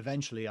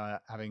eventually,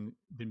 having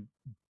been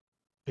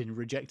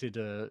rejected,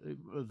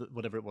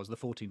 whatever it was, the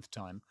 14th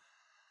time,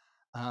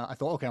 I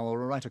thought, okay, I'll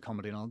write a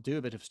comedy and I'll do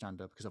a bit of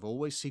stand-up because I've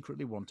always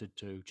secretly wanted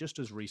to, just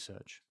as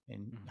research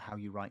in how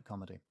you write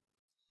comedy,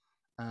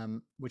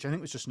 which I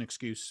think was just an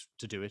excuse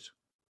to do it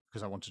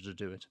because I wanted to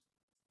do it.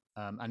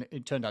 And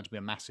it turned out to be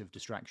a massive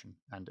distraction.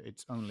 And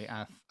it's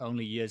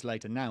only years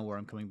later now where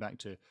I'm coming back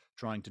to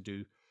trying to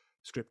do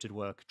scripted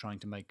work, trying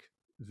to make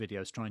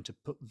videos, trying to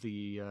put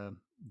the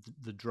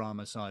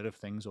drama side of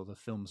things or the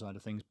film side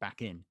of things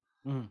back in.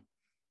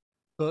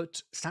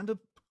 But stand-up,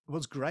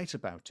 what's great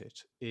about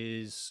it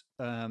is,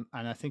 and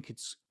I think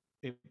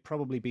it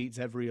probably beats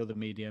every other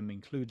medium,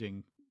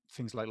 including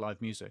things like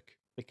live music,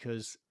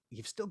 because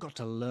you've still got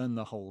to learn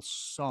the whole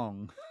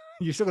song.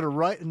 You've still got to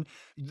write, and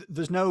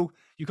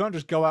you can't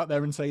just go out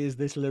there and say, is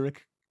this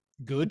lyric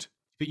good?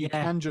 But you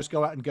can just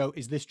go out and go,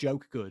 is this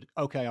joke good?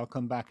 Okay, I'll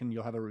come back and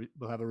we'll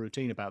have a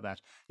routine about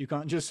that. You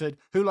can't just say,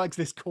 who likes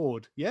this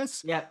chord?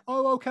 Yes? Yeah.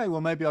 Oh, okay,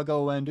 well, maybe I'll go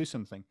away and do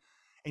something.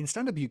 In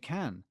stand-up, you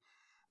can.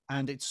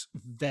 And it's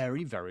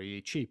very,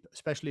 very cheap,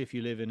 especially if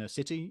you live in a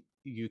city.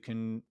 You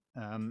can,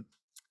 I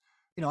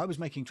was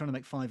trying to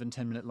make 5 and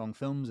 10 minute long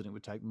films, and it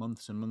would take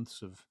months and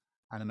months of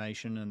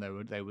animation, and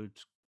they would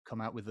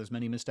come out with as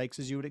many mistakes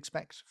as you would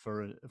expect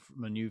from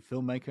a new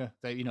filmmaker.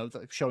 They,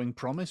 showing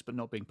promise but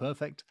not being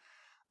perfect,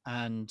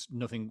 and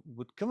nothing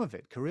would come of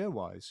it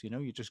career-wise.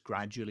 You're just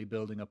gradually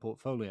building a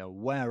portfolio.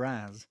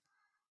 Whereas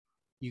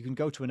you can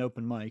go to an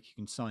open mic, you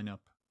can sign up,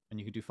 and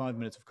you can do 5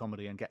 minutes of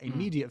comedy and get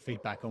immediate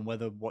feedback on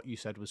whether what you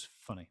said was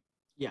funny.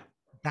 Yeah.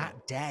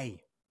 That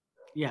day.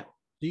 Yeah.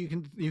 You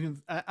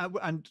can,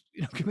 and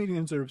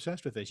comedians are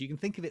obsessed with this. You can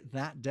think of it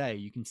that day.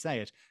 You can say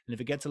it, and if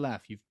it gets a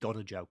laugh, you've got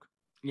a joke.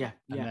 Yeah.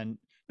 And then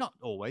Not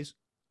always.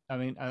 I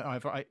mean,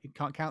 I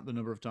can't count the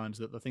number of times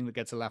that the thing that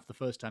gets a laugh the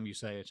first time you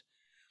say it,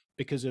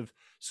 because of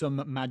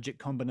some magic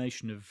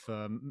combination of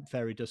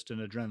fairy dust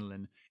and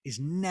adrenaline, is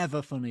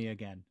never funny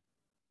again.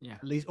 Yeah.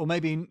 At least, or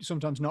maybe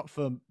sometimes not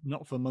for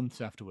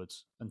months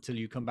afterwards, until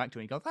you come back to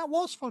it and go, that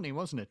was funny,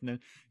 wasn't it? And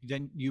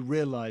then you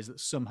realize that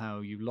somehow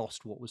you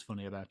lost what was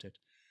funny about it.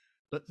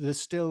 But there's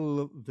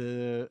still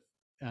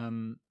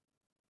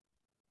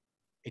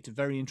it's a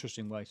very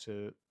interesting way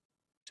to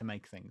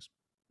make things.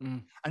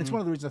 And it's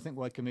one of the reasons I think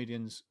why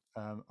comedians,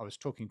 I was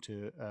talking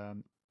to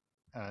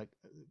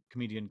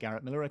comedian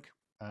Garrett Millerick.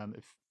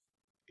 If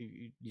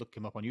you look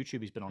him up on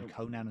YouTube, he's been on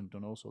Conan and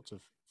done all sorts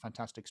of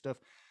fantastic stuff.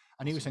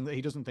 And he was saying that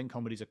he doesn't think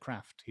comedy's a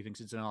craft. He thinks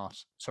it's an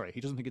art. Sorry,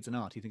 he doesn't think it's an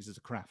art. He thinks it's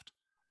a craft,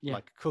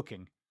 like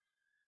cooking.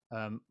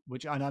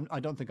 Which I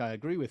don't think I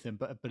agree with him,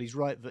 but he's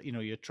right that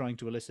you're trying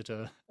to elicit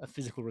a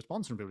physical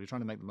response from people. You're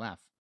trying to make them laugh.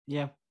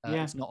 Yeah,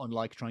 It's not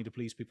unlike trying to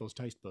please people's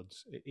taste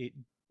buds.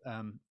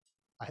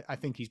 I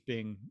think he's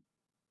being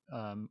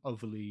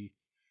overly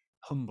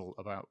humble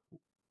about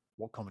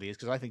what comedy is,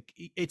 because I think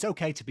it's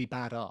okay to be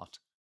bad art.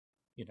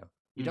 You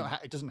don't.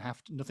 It doesn't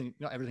have to. Nothing.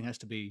 Not everything has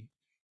to be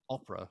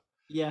opera.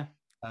 Yeah.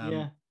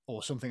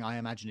 Or something I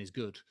imagine is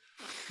good,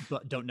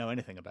 but don't know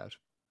anything about.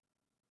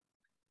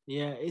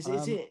 Yeah. Is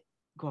it?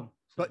 Go on.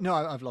 But no,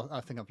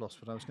 I think I've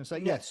lost what I was going to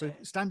say. Yeah. So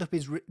stand up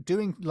is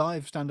doing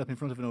live stand up in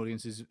front of an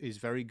audience is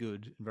very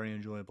good and very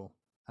enjoyable,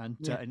 and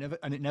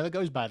it never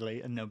goes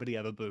badly, and nobody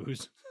ever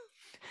boos.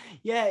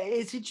 Yeah,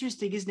 it's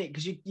interesting, isn't it?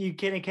 Because you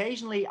can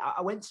occasionally.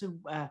 I went to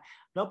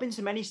not been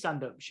to many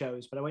stand-up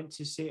shows, but I went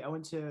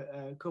to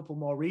a couple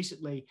more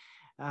recently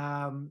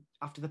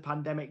after the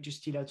pandemic,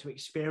 just to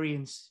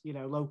experience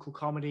local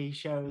comedy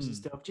shows and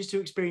stuff, just to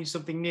experience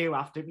something new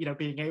after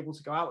being able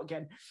to go out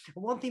again.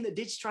 And one thing that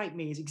did strike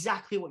me is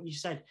exactly what you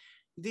said.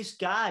 This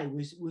guy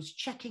was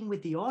checking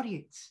with the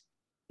audience.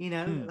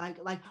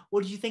 Like,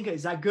 what do you think?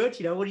 Is that good?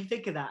 What do you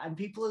think of that? And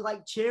people are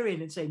like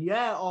cheering and saying,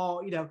 yeah,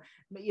 or,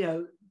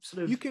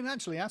 sort of. You can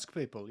actually ask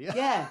people. Yeah.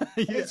 Yeah.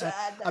 Yeah.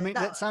 I mean,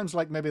 that sounds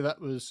like maybe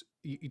that's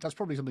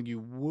probably something you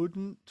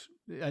wouldn't,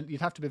 and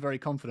you'd have to be very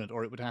confident,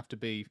 or it would have to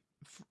be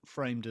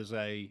framed as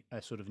a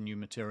sort of new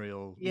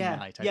material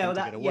night. To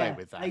get away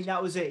with that.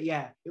 That was it.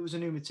 Yeah. It was a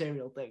new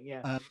material thing.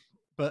 Yeah.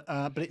 But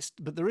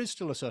there is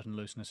still a certain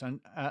looseness,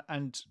 and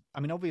I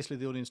mean, obviously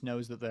the audience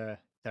knows that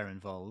they're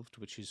involved,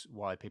 which is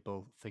why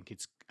people think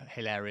it's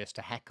hilarious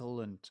to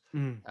heckle, and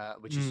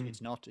which is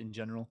it's not in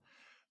general.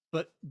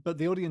 But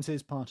the audience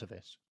is part of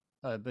it,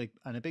 a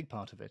big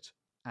part of it.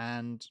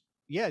 And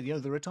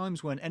there are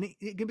times when, and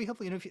it can be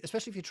helpful,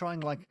 especially if you're trying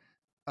like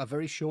a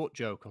very short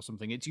joke or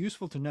something. It's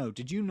useful to know: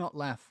 did you not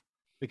laugh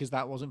because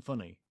that wasn't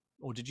funny,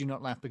 or did you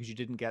not laugh because you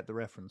didn't get the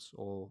reference,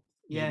 or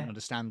you didn't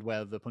understand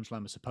where the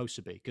punchline was supposed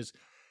to be? Because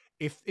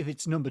if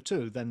it's number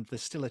 2, then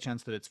there's still a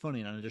chance that it's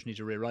funny, and I just need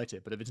to rewrite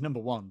it. But if it's number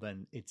 1,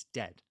 then it's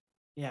dead.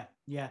 Yeah.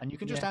 And you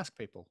can just ask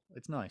people.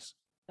 It's nice.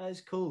 That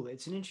is cool.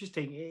 It's an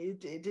interesting.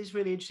 It is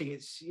really interesting.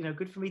 It's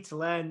good for me to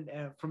learn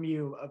from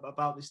you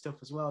about this stuff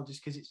as well,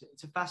 just because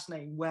it's a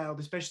fascinating world,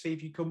 especially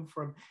if you come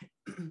from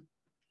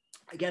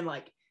again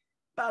like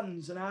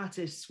bands and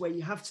artists where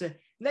you have to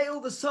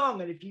nail the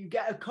song, and if you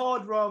get a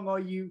chord wrong or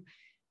you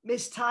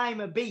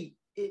mistime a beat,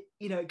 it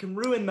can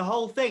ruin the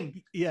whole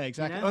thing. Yeah,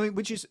 exactly. I mean,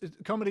 which is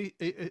comedy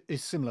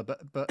is similar,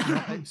 but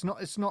it's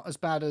not as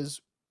bad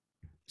as.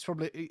 It's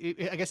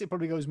probably, I guess it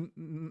probably goes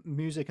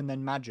music and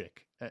then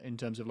magic in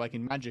terms of like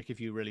in magic,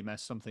 if you really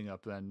mess something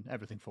up, then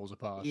everything falls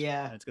apart.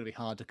 Yeah. And it's going to be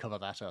hard to cover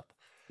that up.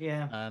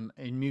 Yeah.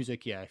 In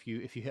music, if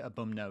you hit a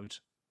bum note,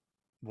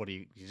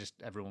 you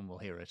just, everyone will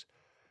hear it.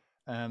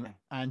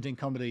 And in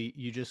comedy,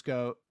 you just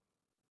go,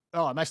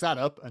 oh, I messed that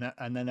up.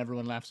 And then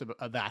everyone laughs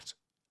at that.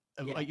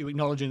 Like you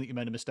acknowledging that you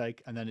made a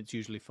mistake, and then it's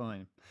usually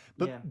fine.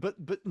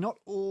 But not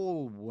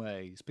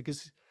always,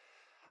 because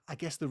I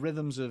guess the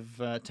rhythms of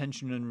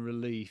tension and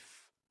relief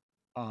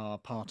are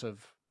part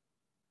of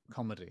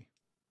comedy.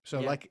 So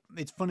like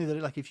it's funny that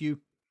like if you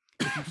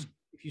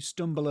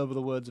stumble over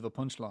the words of a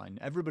punchline,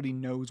 everybody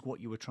knows what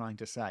you were trying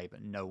to say,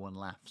 but no one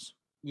laughs.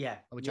 Yeah.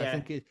 I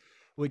think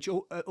which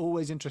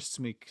always interests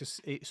me,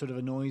 because it sort of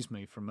annoys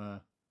me from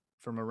a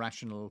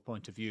rational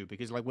point of view,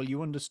 because like, well,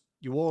 you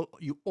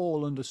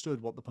all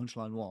understood what the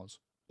punchline was.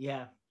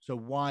 Yeah. So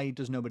why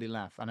does nobody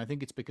laugh? And I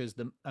think it's because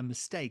a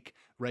mistake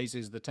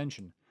raises the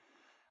tension.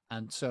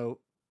 And so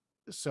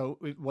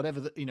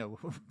whatever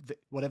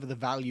whatever the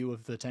value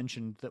of the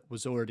tension that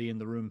was already in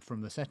the room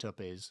from the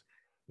setup is,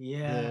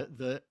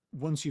 the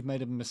once you've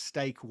made a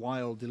mistake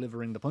while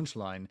delivering the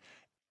punchline,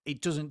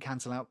 it doesn't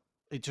cancel out.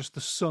 It's just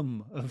the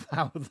sum of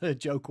how the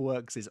joke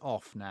works is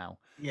off now.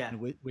 Yeah, and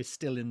we're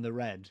still in the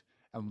red,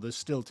 and there's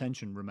still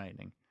tension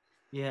remaining.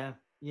 Yeah.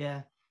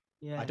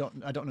 I don't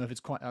know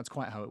if that's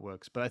quite how it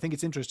works, but I think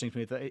it's interesting to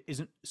me that it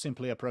isn't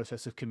simply a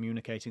process of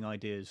communicating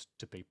ideas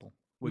to people.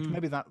 Which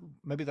maybe that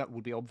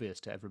would be obvious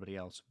to everybody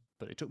else,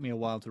 but it took me a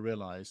while to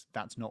realize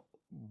that's not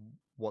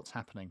what's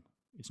happening.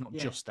 It's not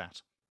just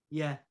that.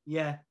 Yeah.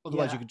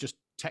 Otherwise, you could just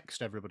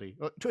text everybody.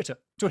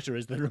 Twitter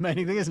is the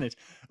remaining thing, isn't it?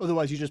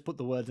 Otherwise, you just put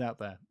the words out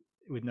there.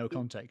 with no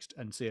context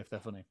and see if they're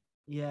funny.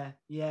 Yeah,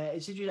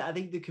 it's interesting. I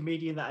think the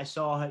comedian that I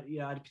saw had,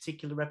 had a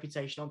particular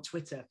reputation on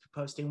Twitter for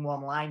posting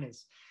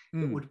one-liners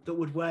that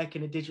would work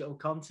in a digital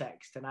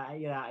context, and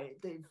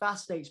it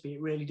fascinates me.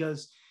 It really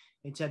does,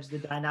 in terms of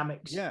the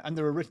dynamics. Yeah, and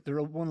there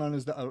are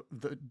one-liners that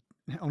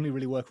only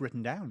really work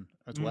written down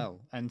as well,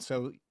 and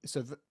so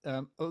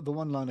the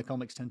one-liner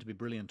comics tend to be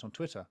brilliant on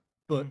Twitter.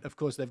 But of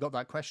course, they've got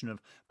that question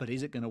of, but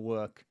is it going to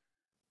work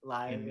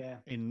live?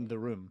 In the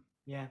room?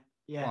 Yeah.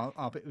 Do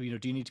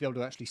you need to be able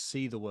to actually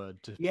see the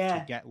word to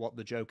get what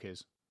the joke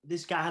is?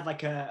 This guy had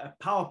like a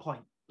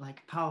PowerPoint,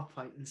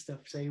 and stuff.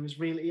 So he was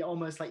really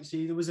almost like, so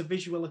there was a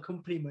visual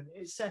accompaniment.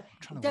 It's I'm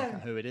trying to work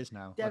out who it is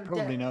now. I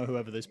probably know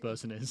whoever this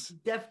person is.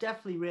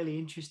 Definitely really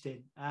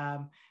interesting.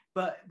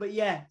 But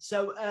yeah.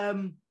 So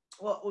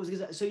what was I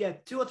gonna say? So yeah,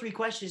 2 or 3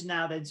 questions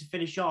now then to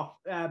finish off,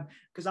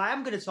 because I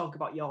am going to talk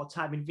about your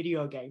time in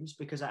video games,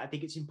 because I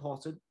think it's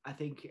important. I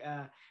think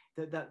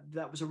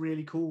that was a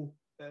really cool.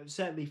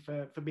 Certainly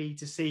for me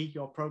to see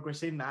your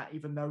progress in that,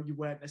 even though you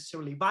weren't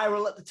necessarily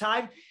viral at the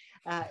time,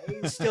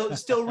 it's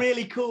still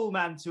really cool,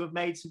 man, to have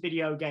made some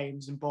video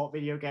games and brought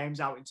video games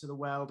out into the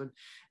world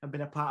and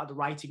been a part of the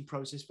writing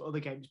process for other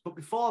games. But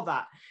before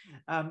that,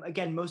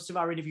 again, most of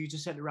our interviews are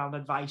centered around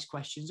advice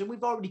questions, and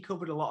we've already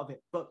covered a lot of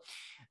it. But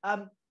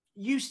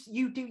you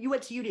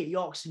went to uni at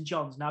York St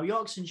John's. Now,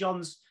 York St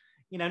John's,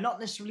 not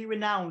necessarily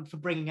renowned for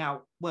bringing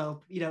out,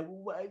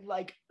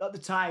 like at the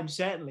time,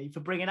 certainly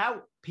for bringing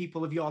out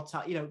people of your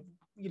time.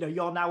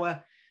 You're now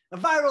a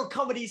viral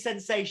comedy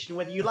sensation,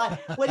 whether you like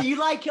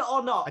it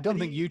or not. I don't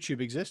think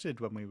YouTube existed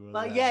when we were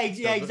there. Yeah,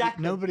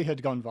 exactly. Nobody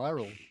had gone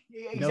viral.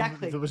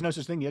 Exactly. There was no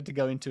such thing. You had to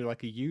go into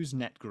like a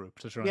Usenet group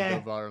to try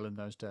and go viral in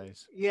those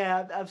days.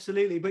 Yeah,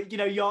 absolutely. But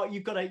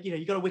you've got a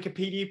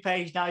Wikipedia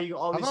page now. You got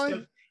all this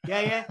stuff.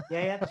 Yeah.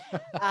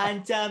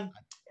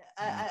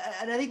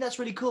 And I think that's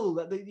really cool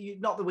that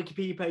not the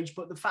Wikipedia page,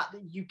 but the fact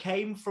that you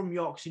came from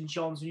York St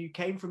John's and you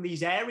came from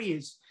these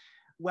areas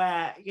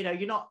where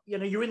you're not,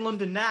 you're in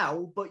London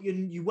now, but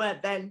you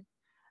weren't then.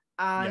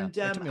 And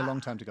it took me a long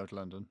time to go to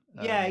London.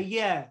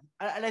 Yeah.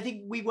 And I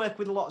think we work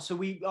with a lot.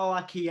 So all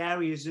our key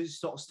areas is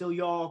sort of still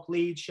York,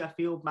 Leeds,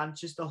 Sheffield,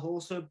 Manchester,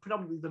 Hull, so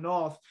predominantly the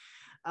north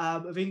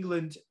of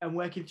England, and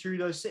working through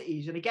those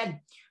cities. And again,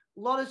 a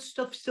lot of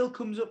stuff still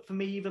comes up for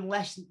me, even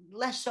less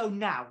so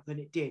now than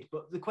it did.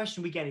 But the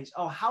question we get is,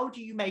 how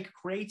do you make a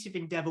creative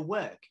endeavor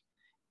work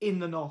in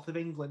the north of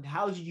England?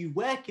 How do you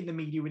work in the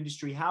media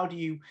industry? How do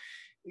you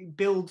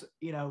build,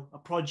 a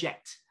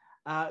project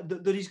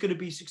that is going to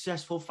be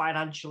successful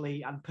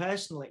financially and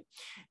personally?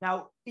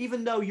 Now,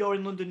 even though you're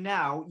in London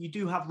now, you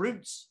do have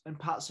roots and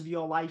parts of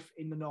your life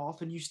in the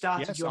north, and you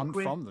started your I'm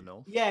career from the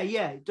north.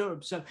 Yeah,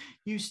 Durham. So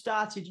you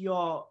started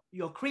your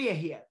career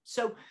here.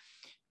 So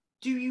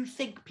do you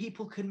think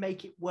people can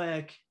make it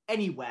work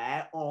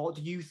anywhere, or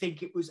do you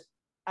think it was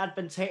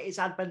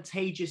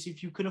advantageous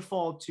if you can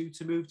afford to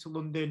move to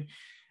London?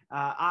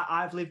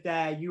 I've lived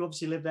there. You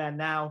obviously live there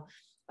now.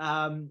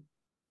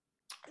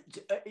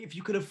 If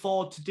you could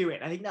afford to do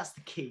it, I think that's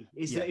the key.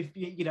 That if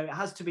it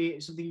has to be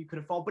something you can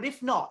afford. But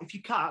if not, if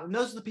you can't, and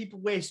those are the people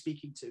we're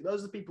speaking to,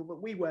 those are the people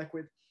that we work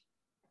with,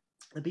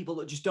 the people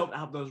that just don't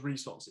have those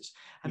resources,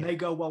 and they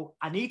go, well,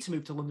 I need to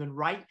move to London,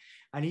 right?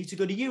 I need to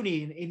go to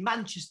uni in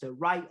Manchester,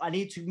 right? I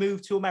need to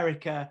move to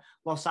America,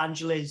 Los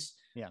Angeles,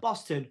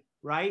 Boston,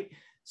 right?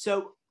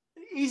 So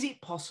is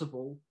it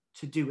possible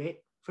to do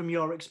it from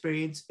your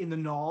experience in the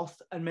north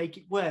and make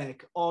it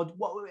work? Or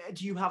what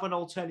do you have an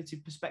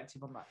alternative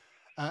perspective on that?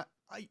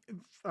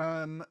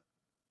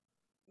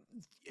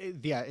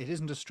 It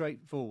isn't a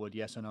straightforward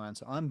yes or no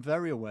answer. I'm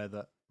very aware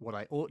that what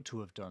I ought to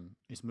have done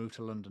is move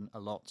to London a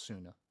lot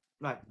sooner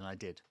than I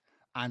did.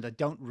 And I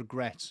don't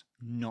regret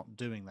not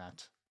doing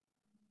that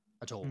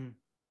at all.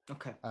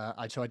 Okay.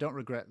 So I don't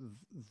regret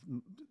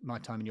my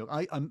time in York.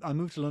 I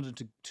moved to London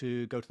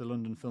to go to the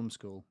London Film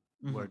School,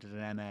 where I did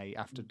an MA.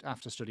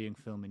 After studying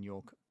film in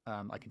York,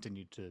 I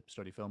continued to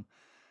study film,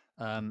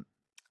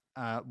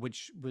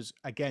 which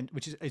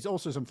is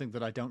also something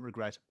that I don't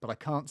regret. But I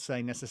can't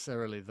say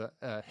necessarily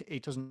that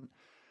it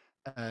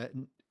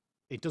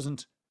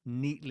doesn't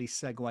neatly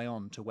segue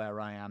on to where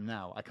I am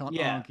now. I can't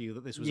argue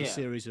that this was a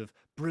series of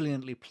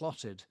brilliantly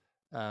plotted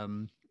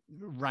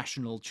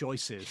rational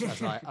choices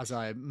as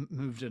I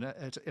moved in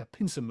a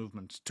pincer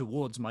movement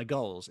towards my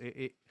goals.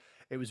 It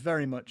was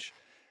very much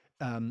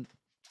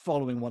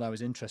following what I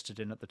was interested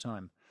in at the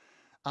time.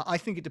 I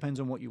think it depends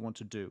on what you want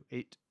to do.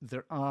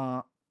 There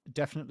are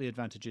definitely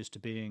advantages to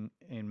being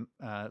in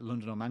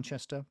London or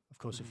Manchester. Of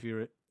course, if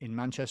you're in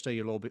Manchester,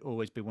 you'll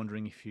always be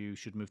wondering if you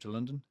should move to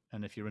London.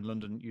 And if you're in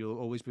London, you'll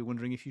always be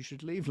wondering if you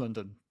should leave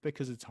London,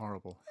 because it's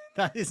horrible.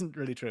 That isn't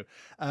really true.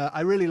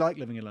 I really like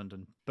living in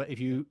London, but if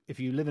you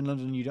live in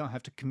London, you don't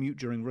have to commute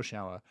during rush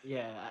hour.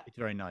 It's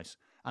very nice.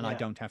 And I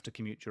don't have to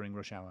commute during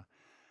rush hour.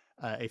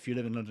 If you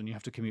live in London, you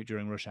have to commute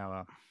during rush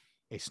hour.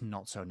 It's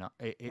not so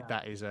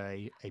that is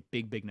a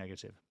big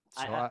negative.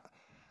 So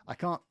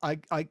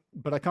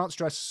but I can't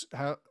stress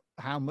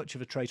how much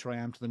of a traitor I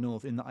am to the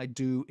north, in that I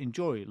do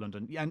enjoy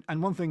London.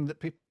 And one thing that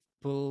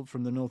people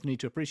from the north need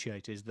to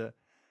appreciate is that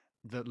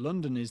that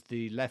London is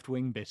the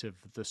left-wing bit of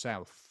the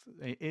south.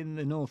 In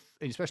the north,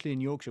 especially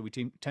in Yorkshire, we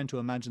tend to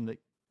imagine that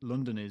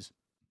London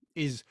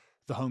is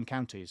the home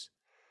counties,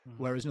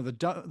 whereas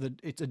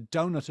it's a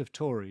donut of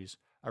Tories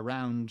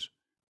around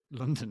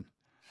London,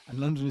 and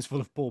London is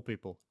full of poor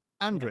people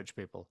and rich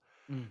people.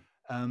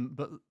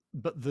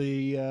 But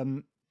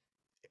the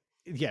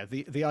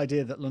the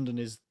idea that London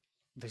is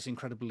this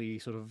incredibly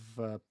sort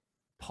of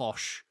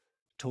posh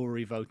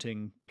Tory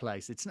voting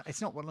place.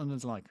 It's not what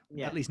London's like.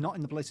 Yeah. At least not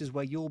in the places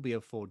where you'll be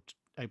able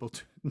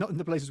to. Not in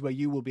the places where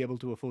you will be able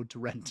to afford to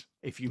rent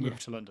if you move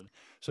to London.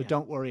 So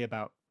don't worry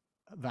about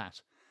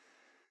that.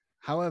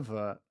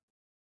 However,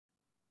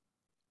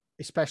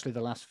 especially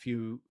the last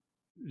the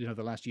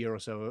last year or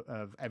so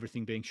of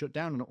everything being shut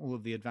down and all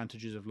of the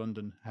advantages of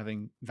London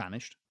having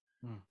vanished,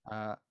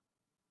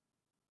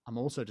 I'm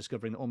also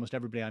discovering that almost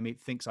everybody I meet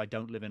thinks I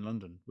don't live in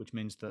London, which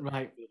means that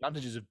the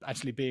advantages of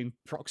actually being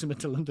proximate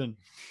to London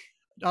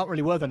aren't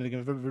really worth anything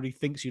if everybody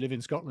thinks you live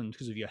in Scotland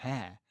because of your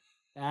hair.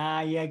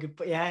 Yeah, good.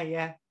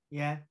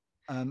 Yeah.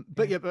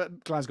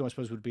 But Glasgow, I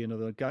suppose, would be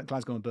another.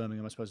 Glasgow and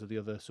Birmingham, I suppose, are the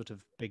other sort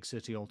of big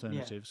city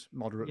alternatives,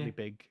 moderately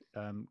big.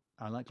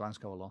 I like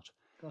Glasgow a lot.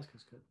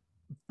 Glasgow's good.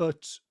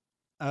 But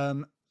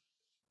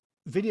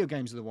video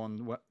games are the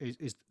one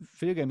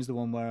video game is the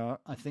one where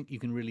I think you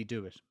can really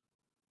do it.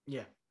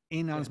 Yeah.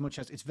 In as much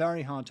as it's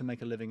very hard to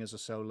make a living as a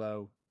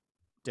solo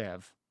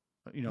dev,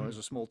 as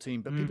a small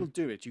team, but people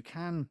do it. You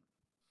can.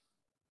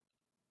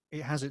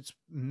 It has its,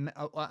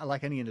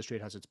 like any industry,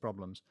 it has its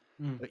problems,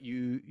 but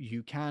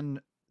you can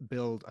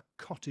build a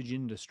cottage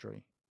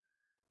industry.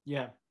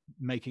 Yeah.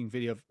 Making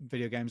video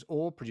games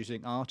or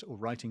producing art or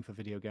writing for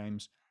video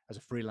games as a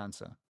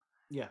freelancer.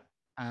 Yeah.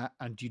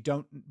 And you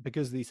don't,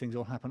 because these things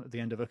all happen at the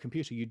end of a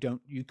computer,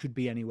 you could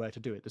be anywhere to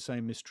do it. The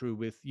same is true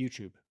with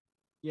YouTube.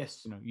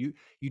 Yes. You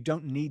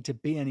don't need to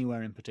be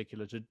anywhere in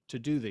particular to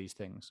do these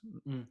things.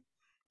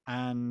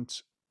 And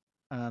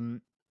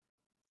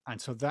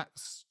so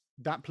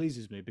that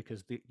pleases me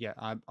because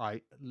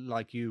I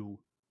like you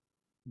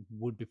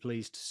would be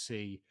pleased to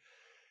see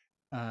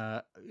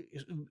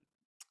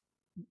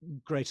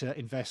greater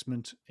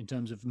investment in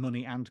terms of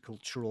money and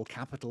cultural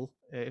capital,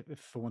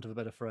 for want of a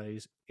better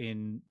phrase,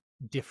 in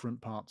different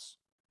parts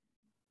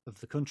of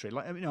the country.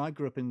 Like, I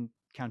grew up in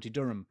County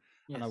Durham,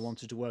 and I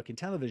wanted to work in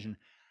television.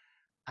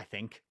 I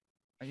think,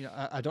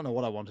 I don't know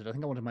what I wanted. I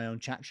think I wanted my own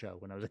chat show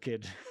when I was a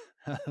kid,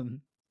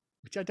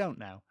 which I don't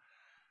now.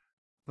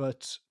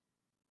 But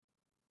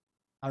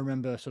I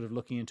remember sort of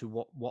looking into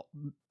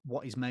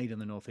what is made in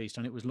the Northeast,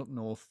 and it was Look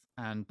North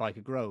and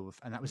Byker Grove,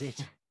 and that was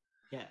it.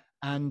 Yeah.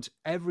 And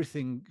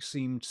everything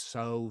seemed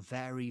so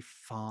very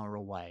far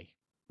away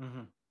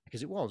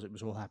because it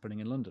was all happening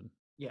in London.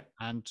 Yeah.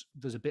 And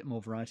there's a bit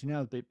more variety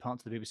now.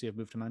 Parts of the BBC have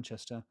moved to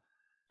Manchester,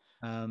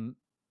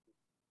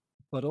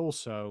 but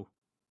also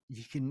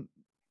you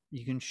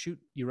can shoot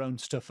your own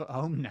stuff at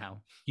home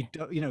now. You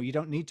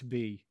don't need to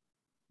be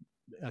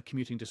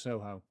commuting to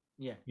Soho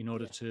in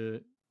order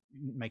to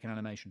make an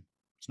animation.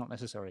 It's not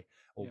necessary.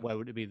 Or where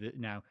would it be that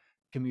now?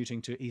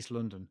 Commuting to East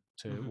London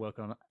to work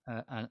on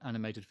an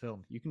animated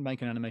film. You can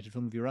make an animated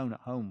film of your own at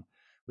home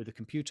with a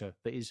computer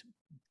that is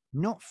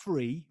not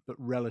free, but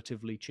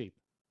relatively cheap.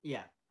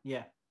 Yeah.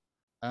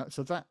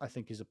 So that, I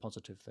think, is a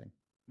positive thing.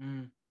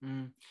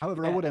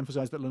 However, I would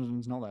emphasize that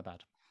London's not that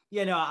bad.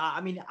 Yeah, no, I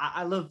mean,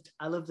 I loved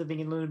living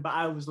in London, but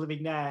I was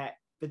living there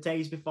the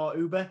days before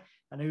Uber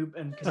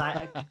and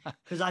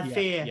because I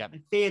fear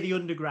the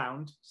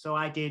underground. So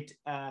I did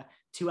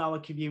 2-hour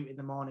commute in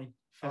the morning.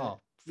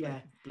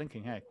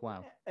 Blinking heck!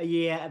 Wow. A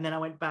year, and then I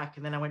went back,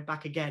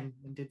 again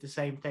and did the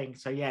same thing.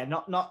 So yeah,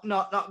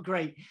 not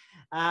great,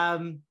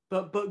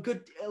 but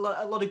good. A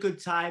lot of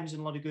good times and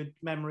a lot of good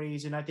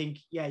memories, and I think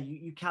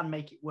you can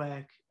make it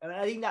work. And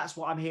I think that's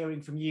what I'm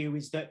hearing from you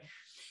is that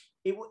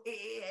it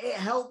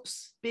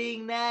helps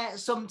being there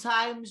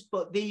sometimes,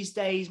 but these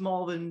days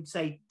more than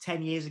say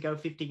 10 years ago,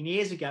 15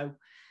 years ago,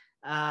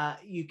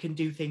 you can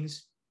do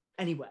things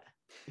anywhere.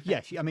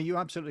 Yes, I mean you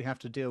absolutely have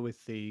to deal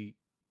with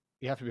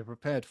you have to be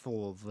prepared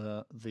for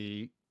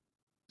the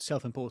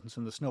self-importance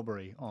and the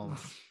snobbery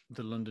of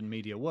the London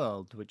media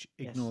world, which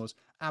ignores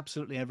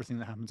absolutely everything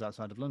that happens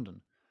outside of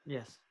London.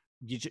 Yes,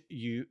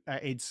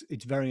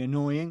 it's very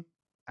annoying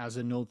as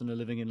a northerner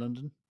living in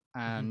London,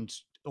 and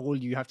all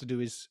you have to do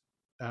is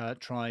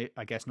try,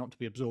 I guess, not to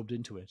be absorbed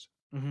into it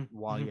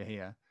while you're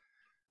here.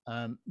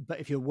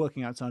 But if you're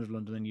working outside of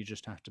London, then you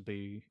just have to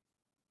be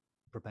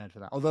prepared for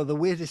that. Although the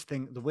weirdest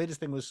thing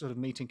was sort of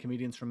meeting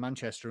comedians from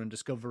Manchester and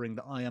discovering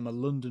that I am a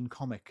London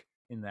comic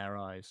in their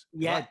eyes.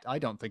 Yeah, I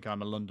don't think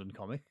I'm a London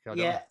comic.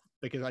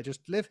 Because I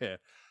just live here.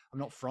 I'm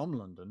not from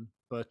London,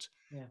 but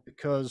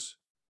because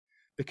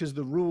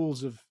the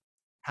rules of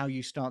how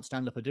you start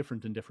stand-up are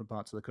different in different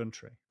parts of the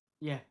country.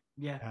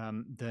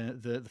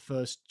 The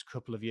first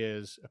couple of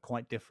years are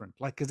quite different.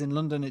 Like, because in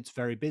London it's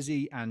very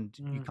busy and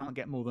you can't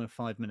get more than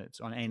 5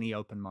 minutes on any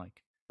open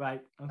mic.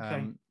 Right.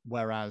 Okay.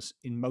 Whereas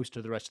in most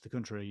of the rest of the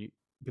country,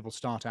 people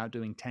start out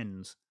doing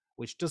 10s,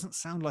 which doesn't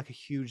sound like a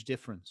huge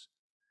difference,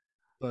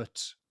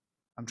 but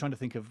I'm trying to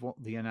think of what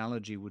the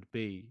analogy would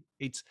be.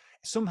 It's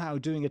somehow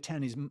doing a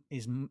 10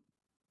 is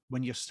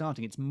when you're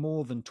starting, it's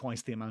more than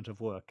twice the amount of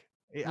work.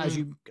 As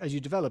you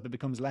develop, it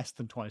becomes less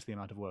than twice the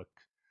amount of work.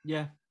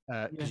 Yeah.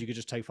 Because you could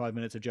just take 5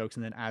 minutes of jokes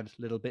and then add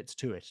little bits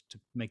to it to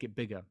make it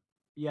bigger.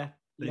 Yeah.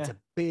 But it's a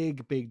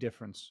big, big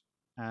difference.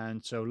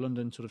 And so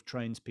London sort of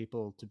trains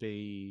people to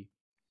be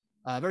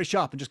very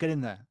sharp and just get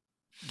in there.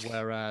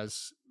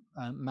 Whereas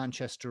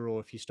Manchester, or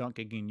if you start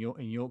gigging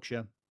in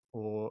Yorkshire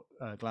or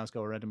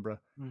Glasgow or Edinburgh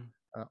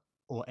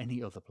or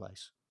any other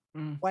place,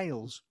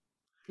 Wales,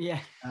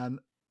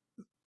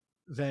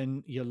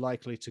 then you're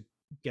likely to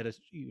get a.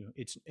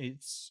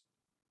 It's.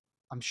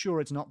 I'm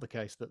sure it's not the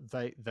case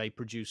that they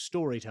produce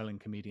storytelling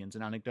comedians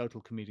and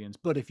anecdotal comedians.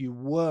 But if you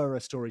were a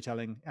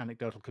storytelling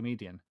anecdotal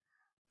comedian,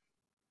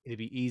 it'd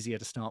be easier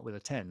to start with a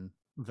 10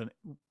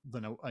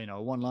 than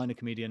a one-liner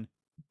comedian.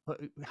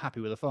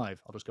 Happy with a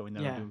 5. I'll just go in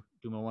there and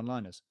do my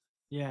one-liners.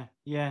 Yeah.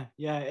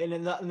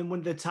 And then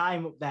when the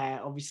time up there,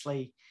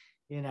 obviously,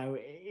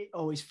 it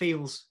always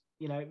feels,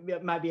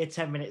 it might be a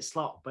 10-minute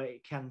slot, but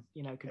it can,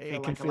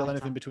 it can feel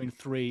anything between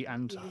 3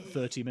 and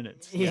 30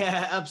 minutes.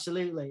 Yeah,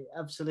 absolutely.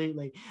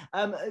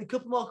 A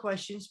couple more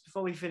questions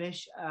before we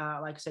finish.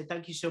 Like I said,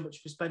 thank you so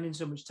much for spending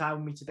so much time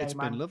with me today, It's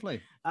been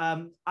lovely.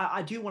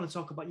 I do want to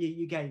talk about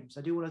your games.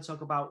 I do want to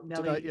talk about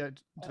Nelly.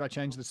 Did I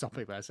change the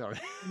topic there? Sorry.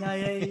 No.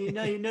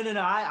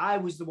 I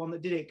was the one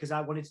that did it because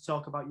I wanted to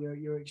talk about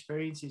your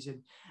experiences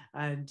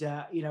and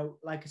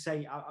like I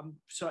say, I'm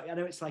sorry. I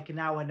know it's like an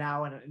hour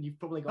now, and you've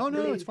probably got. Oh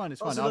no, it's fine.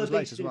 It's fine. I was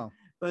late as well.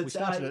 But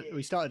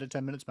we started at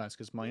 10 minutes past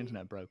because my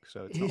internet broke,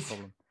 so it's not a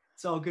problem.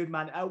 It's all good,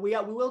 man. We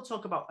will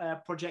talk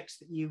about projects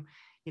that you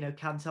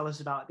can tell us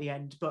about at the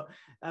end. But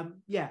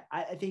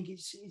I think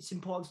it's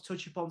important to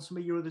touch upon some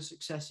of your other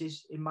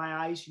successes in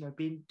my eyes.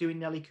 Doing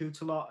Nelly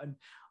Cootalot and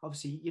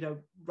obviously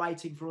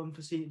writing for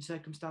Unforeseen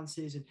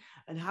Circumstances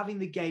and having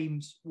the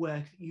games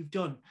work that you've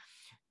done.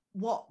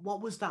 What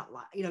was that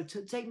like?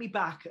 To take me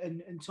back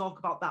and talk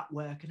about that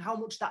work and how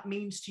much that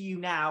means to you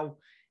now.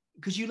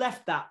 Because you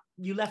left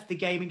the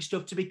gaming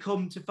stuff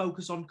to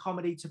focus on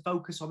comedy, to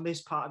focus on this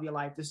part of your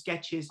life, the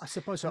sketches. I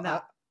suppose so.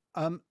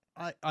 I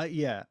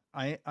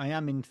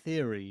am in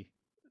theory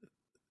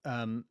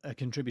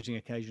contributing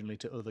occasionally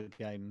to other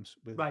games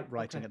with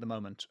writing at the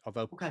moment.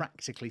 Although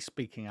practically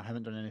speaking, I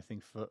haven't done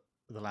anything for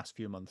the last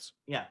few months.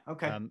 Yeah.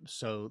 Okay.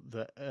 So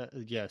the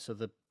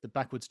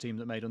Backwards team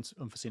that made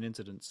Unforeseen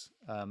Incidents,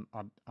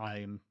 I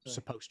am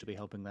supposed to be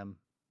helping them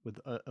with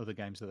other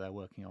games that they're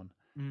working on.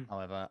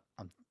 However,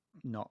 I'm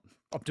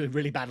doing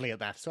really badly at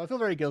that, so I feel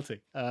very guilty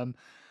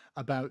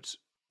about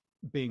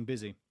being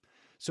busy.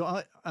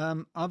 So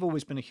I've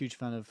always been a huge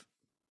fan of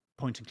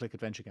point and click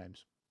adventure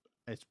games.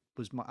 It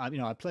was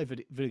I play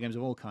video games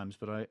of all kinds,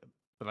 but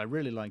I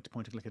really liked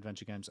point and click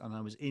adventure games, and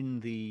I was in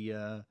the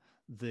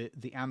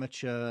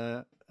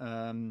amateur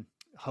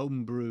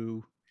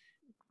homebrew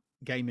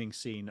gaming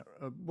scene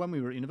when we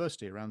were at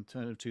university around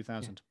turn of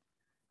 2000.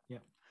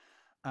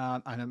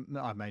 And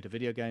I made a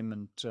video game,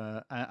 and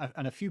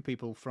a few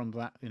people from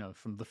that,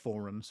 from the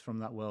forums, from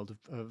that world,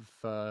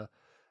 have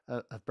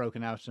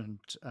broken out, and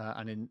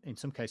in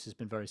some cases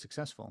been very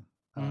successful.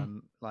 If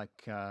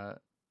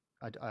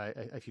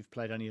you've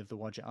played any of the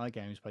Wadjet Eye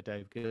games by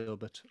Dave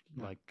Gilbert,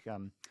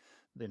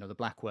 the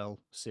Blackwell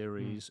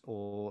series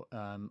or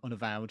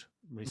Unavowed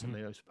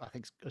recently, I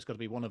think it's got to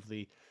be one of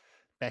the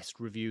best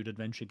reviewed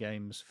adventure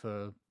games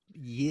for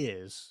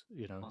years.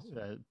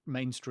 Awesome.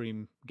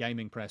 Mainstream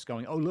gaming press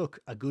going, oh look,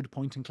 a good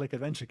point and click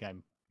adventure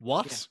game.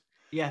 What?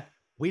 Yeah.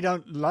 We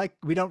don't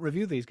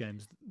review these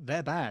games.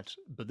 They're bad,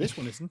 but this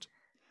one isn't.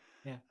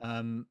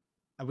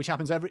 Which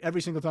happens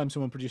every single time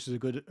someone produces a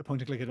good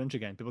point and click adventure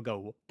game. People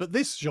go, but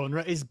this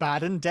genre is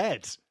bad and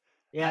dead.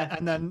 Yeah.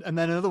 And then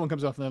another one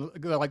comes off and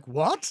they're like,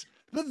 what?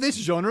 But this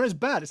genre is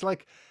bad.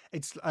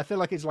 I feel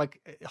like it's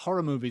like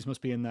horror movies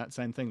must be in that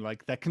same thing.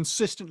 Like they're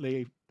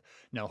consistently.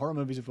 No, horror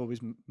movies have always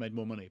made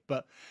more money,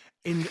 but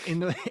in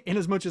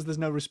as much as there's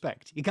no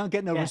respect, you can't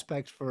get no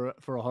respect for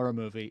a horror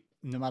movie,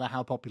 no matter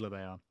how popular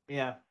they are.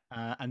 Yeah,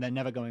 and they're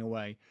never going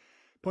away.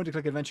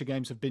 Point-and-click adventure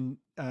games have been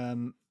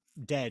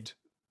dead.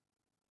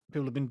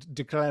 People have been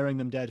declaring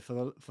them dead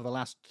for the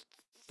last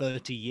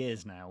 30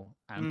 years now,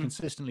 and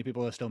consistently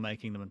people are still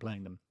making them and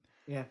playing them.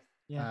 Yeah.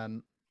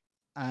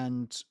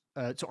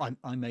 So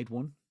I made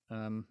one,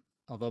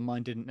 although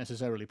mine didn't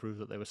necessarily prove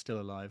that they were still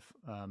alive.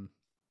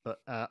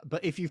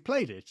 But if you've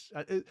played it,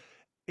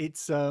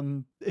 it's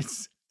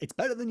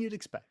better than you'd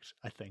expect.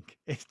 I think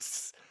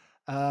it's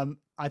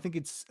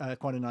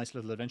quite a nice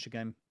little adventure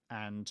game,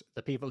 and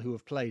the people who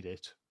have played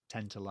it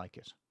tend to like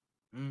it.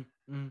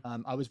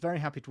 I was very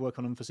happy to work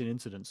on Unforeseen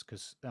Incidents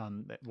because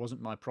it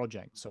wasn't my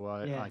project, so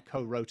I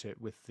co-wrote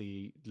it with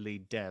the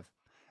lead dev,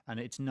 and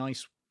it's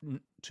nice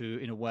to,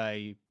 in a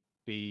way,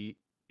 be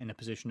in a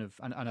position of,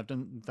 and I've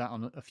done that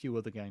on a few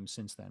other games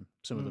since then.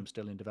 Some of them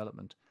still in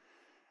development.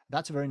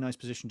 That's a very nice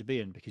position to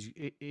be in because,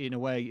 in a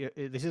way,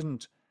 this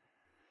isn't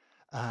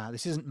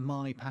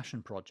my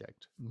passion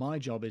project. My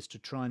job is to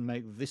try and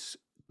make this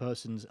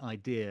person's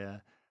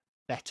idea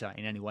better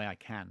in any way I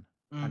can,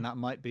 and that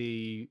might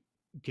be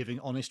giving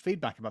honest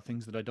feedback about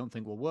things that I don't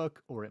think will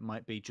work, or it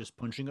might be just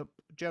punching up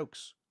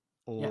jokes,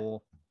 Yeah.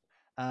 or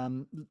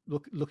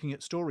looking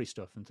at story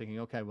stuff and thinking,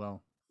 okay,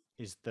 well,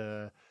 is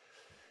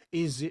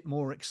it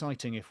more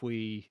exciting if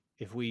we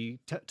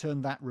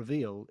turn that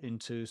reveal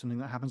into something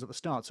that happens at the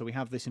start, so we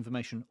have this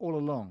information all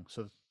along,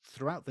 so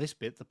throughout this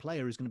bit the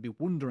player is going to be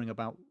wondering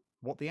about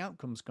what the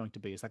outcome's going to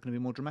be. Is that going to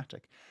be more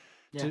dramatic?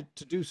 Yeah.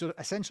 To do sort of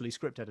essentially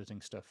script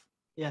editing stuff.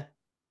 Yeah.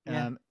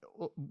 Yeah.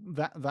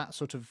 That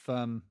sort of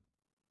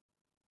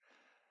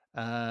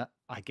I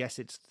guess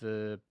it's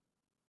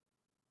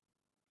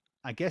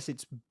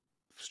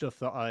stuff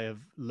that I have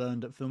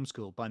learned at film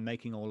school by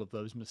making all of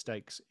those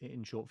mistakes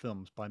in short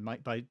films,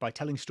 by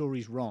telling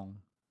stories wrong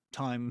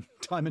time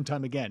and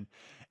time again.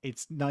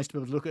 It's nice to be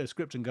able to look at a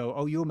script and go,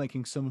 oh, you're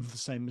making some of the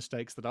same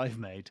mistakes that I've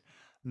made.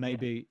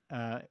 Maybe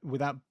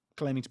without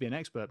claiming to be an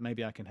expert,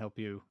 maybe I can help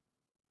you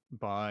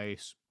by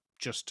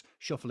just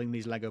shuffling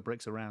these Lego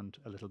bricks around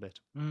a little bit.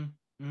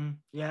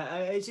 Yeah,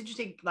 it's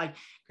interesting, like,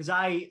 because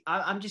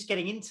I'm just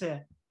getting into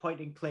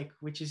point and click,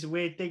 which is a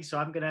weird thing. So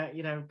I'm gonna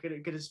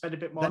spend a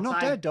bit more time. They're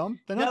not dead, Dom.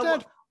 They're not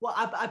dead. Well,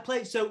 I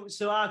played. So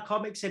our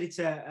comics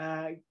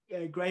editor,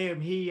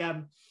 Graham, he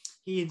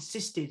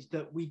insisted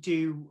that we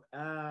do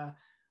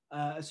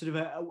sort of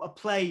a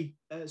play,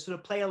 sort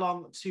of play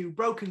along to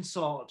Broken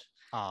Sword.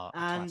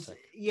 And classic.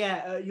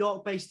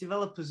 York-based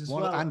developers as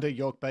well. And a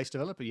York-based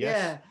developer, yes.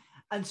 Yeah.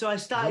 And so I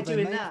started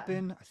doing that.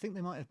 I think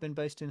they might have been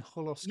based in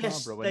Hull or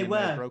Scarborough when they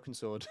made Broken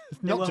Sword.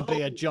 Not to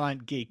be a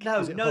giant geek.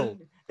 No, Hull?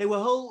 They were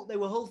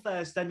Hull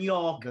first, then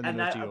York, then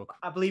and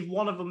I believe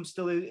one of them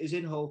still is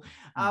in Hull.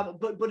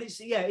 But it's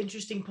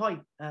interesting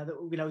point that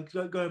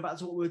going back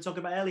to what we were talking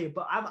about earlier.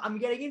 But I'm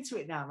getting into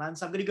it now, man.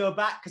 So I'm going to go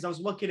back because I was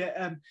looking at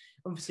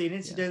unforeseen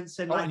incidents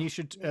and. And you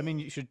should. I mean,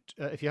 you should.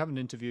 If you haven't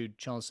interviewed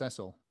Charles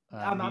Cecil,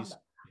 he's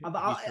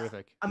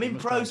terrific. I'm in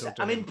process.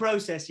 I'm in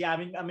process. Yeah,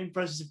 I'm in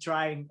process of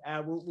trying.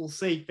 We'll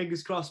see.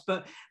 Fingers crossed.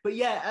 But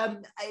yeah,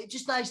 it's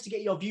just nice to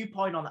get your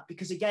viewpoint on that,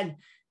 because again,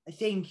 I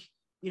think,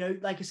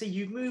 like I say,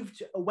 you've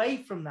moved away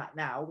from that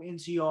now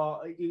into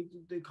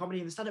the comedy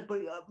and the stand-up, but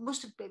it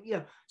must have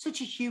been,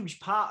 such a huge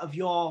part of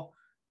your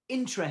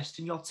interest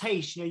and your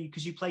taste,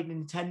 because you played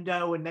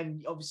Nintendo, and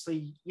then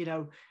obviously,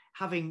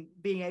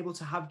 being able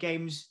to have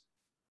games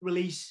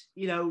release,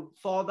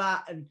 for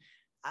that, and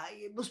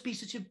it must be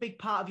such a big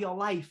part of your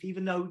life,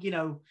 even though, you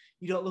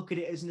don't look at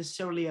it as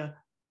necessarily a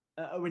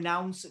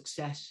renowned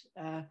success.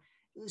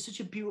 It's such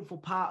a beautiful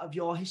part of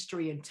your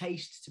history and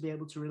taste to be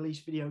able to release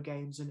video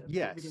games and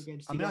video games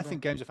together. I mean, I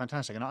think games are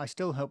fantastic, and I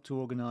still help to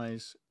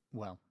organize.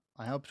 Well,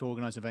 I helped to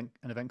organize an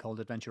event called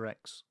Adventure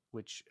X,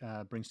 which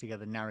brings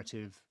together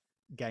narrative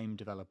game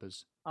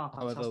developers.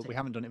 However, we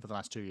haven't done it for the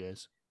last 2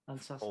 years.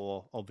 Fantastic.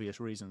 For obvious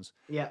reasons.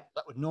 Yeah,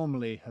 that would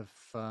normally have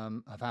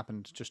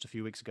happened just a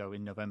few weeks ago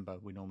in November.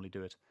 We normally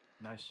do it.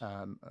 Nice.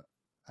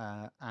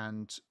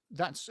 And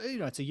that's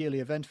it's a yearly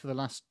event. For the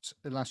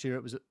last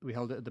year, we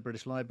held it at the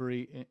British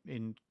Library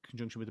in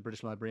conjunction with the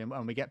British Library,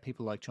 and we get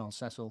people like Charles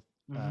Cecil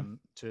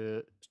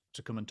to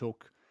come and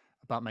talk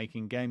about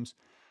making games.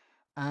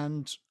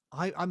 And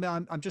I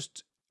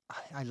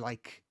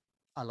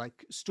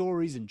like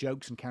stories and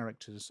jokes and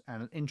characters,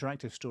 and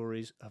interactive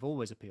stories have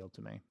always appealed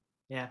to me.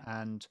 Yeah.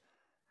 And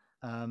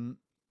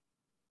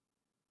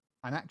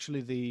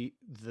actually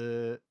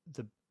the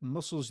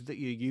muscles that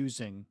you're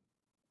using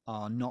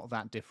are not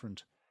that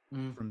different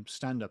from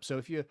stand-up. So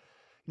if you're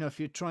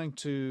trying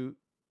to,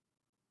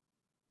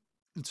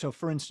 so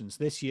for instance,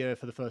 this year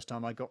for the first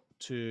time I got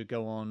to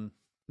go on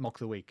Mock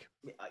the Week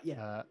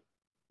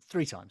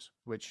 3 times,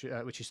 which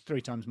is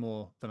 3 times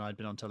more than I'd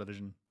been on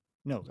television.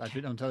 No, I've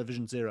been on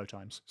television 0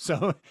 times.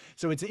 So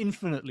it's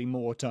infinitely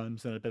more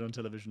times than I'd been on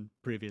television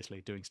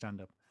previously doing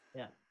stand-up.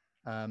 Yeah.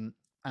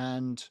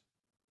 And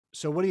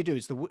so what do you do?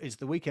 It's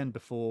the weekend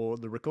before,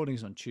 the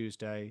recording's on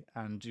Tuesday,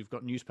 and you've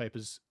got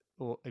newspapers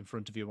in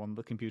front of you on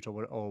the computer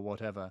or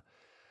whatever.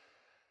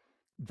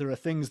 There are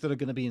things that are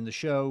going to be in the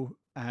show,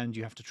 and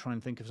you have to try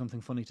and think of something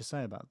funny to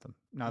say about them.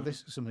 Now,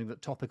 this is something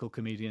that topical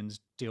comedians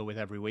deal with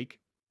every week,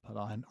 but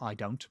I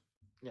don't.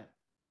 Yeah.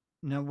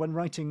 Now, when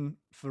writing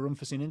for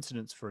Unforeseen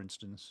Incidents, for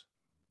instance,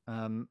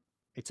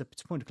 it's a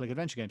point-and-click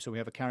adventure game, so we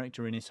have a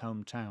character in his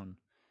hometown,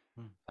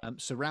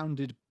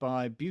 surrounded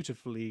by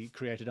beautifully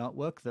created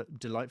artwork that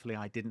delightfully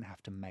I didn't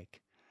have to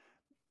make.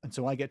 And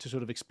so I get to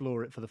sort of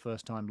explore it for the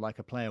first time like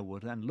a player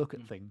would and look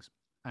at things.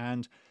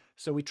 And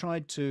so we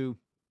tried to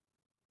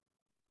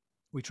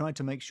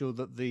make sure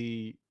that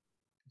the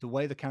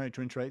way the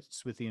character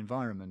interacts with the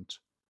environment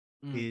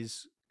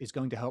is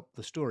going to help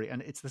the story.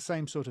 And it's the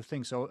same sort of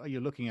thing. So you're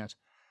looking at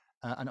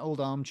an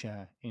old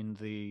armchair in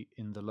the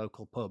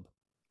local pub,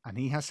 and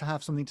he has to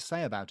have something to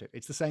say about it.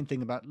 It's the same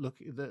thing about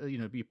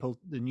you pull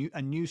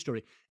a news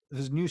story.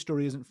 This news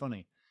story isn't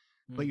funny,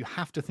 but you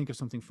have to think of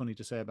something funny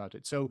to say about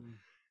it. So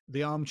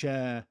the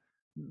armchair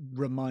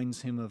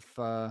reminds him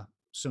of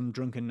some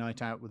drunken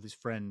night out with his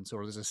friends,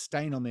 or there's a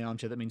stain on the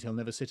armchair that means he'll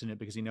never sit in it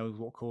because he knows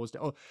what caused it.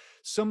 Or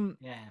So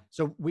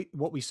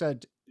what we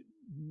said,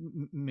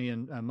 me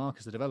and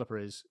Marcus, the developer,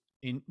 is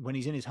when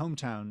he's in his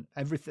hometown,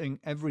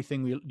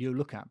 everything you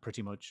look at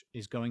pretty much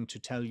is going to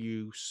tell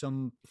you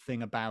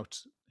something about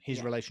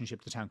his relationship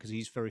to the town, because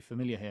he's very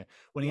familiar here.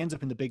 When he ends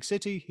up in the big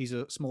city, he's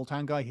a small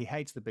town guy. He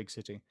hates the big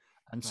city.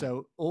 And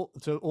so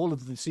all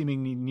of the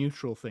seemingly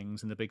neutral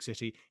things in the big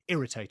city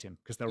irritate him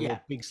because they're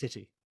all big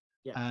city.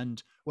 Yeah.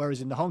 And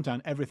whereas in the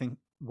hometown, everything,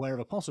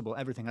 wherever possible,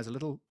 everything has a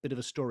little bit of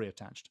a story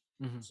attached.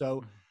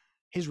 So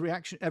his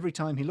reaction, every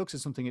time he looks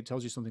at something, it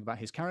tells you something about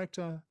his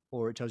character,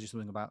 or it tells you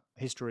something about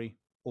history,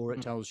 or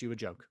it tells you a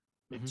joke.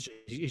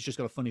 He's just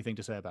got a funny thing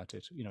to say about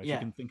it. You know, if you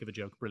can think of a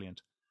joke,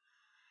 brilliant.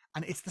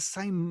 And it's the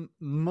same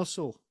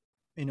muscle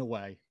in a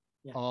way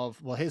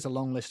of, well, here's a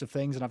long list of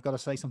things and I've got to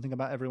say something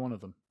about every one of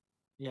them.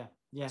 Yeah.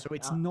 So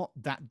it's not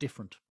that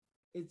different.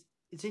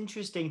 It's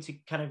interesting to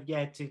kind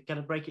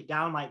of break it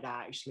down like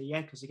that, actually.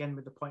 Yeah, because again,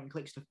 with the point and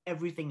click stuff,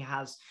 everything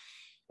has,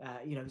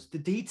 the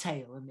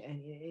detail,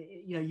 and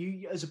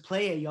you as a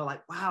player, you're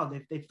like, wow,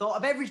 they've thought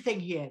of everything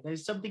here.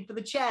 There's something for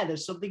the chair,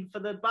 there's something for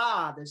the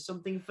bar, there's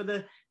something for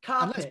the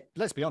carpet. And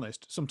let's be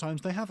honest,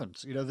 sometimes they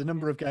haven't. You know, the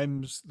number of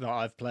games that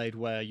I've played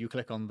where you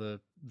click on the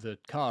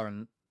car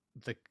and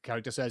the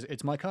character says,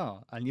 "It's my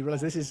car," and you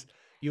realize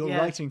you're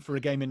writing for a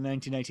game in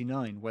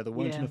 1989 where there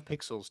weren't enough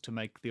pixels to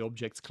make the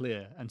objects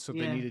clear, and so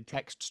they needed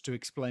text to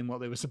explain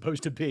what they were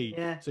supposed to be.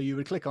 So you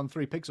would click on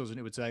 3 pixels and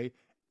it would say,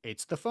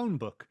 "It's the phone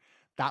book."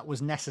 That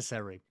was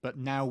necessary, but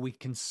now we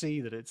can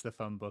see that it's the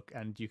phone book,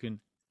 and you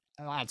can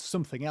add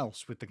something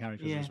else with the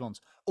character's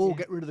response, or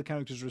get rid of the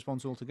character's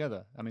response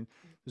altogether. I mean,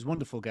 there's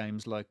wonderful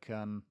games like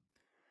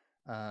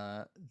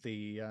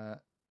the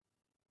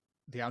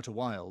Outer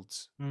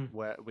Wilds,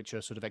 which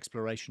are sort of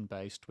exploration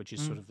based, which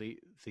is sort of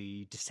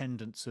the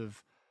descendants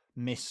of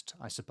Myst,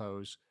 I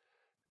suppose,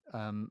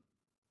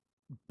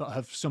 but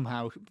have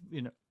somehow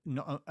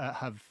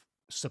have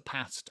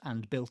surpassed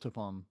and built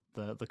upon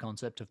the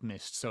concept of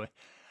Myst. So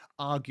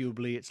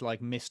arguably it's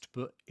like Myst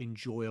but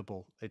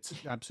enjoyable. It's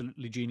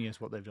absolutely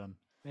genius what they've done.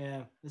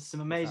 Yeah, there's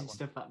some amazing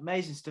stuff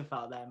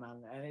out there,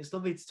 man, and it's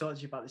lovely to talk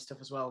to you about this stuff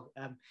as well.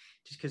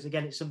 Just because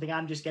again, it's something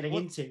I'm just getting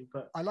into.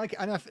 But I like it,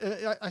 and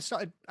I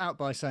started out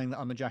by saying that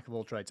I'm a jack of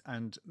all trades,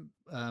 and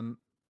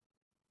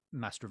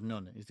master of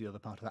none is the other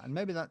part of that, and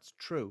maybe that's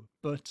true.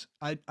 But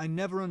I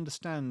never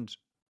understand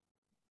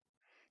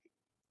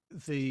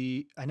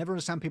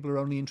people who are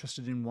only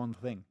interested in one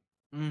thing.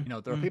 You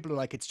know, there are people who are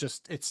like, it's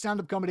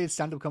stand-up comedy, it's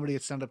stand-up comedy,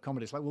 it's stand-up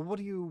comedy. It's like, well, what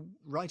do you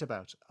write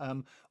about?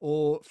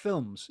 Or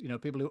films, you know,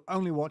 people who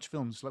only watch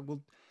films. Like,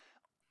 well,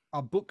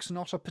 are books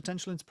not a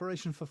potential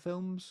inspiration for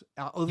films?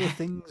 Are other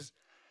things?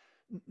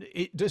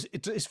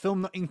 Is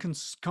film not in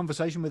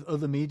conversation with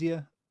other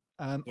media?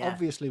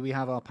 Obviously, we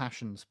have our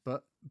passions,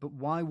 but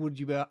why would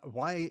you be?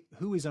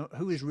 Who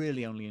is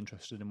really only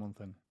interested in one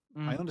thing?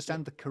 I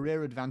understand the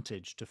career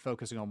advantage to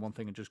focusing on one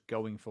thing and just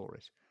going for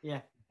it.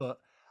 Yeah, but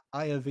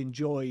I have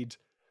enjoyed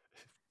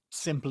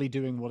simply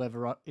doing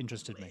whatever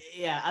interested me.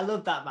 Yeah, I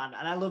love that, man.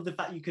 And I love the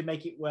fact you can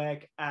make it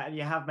work, and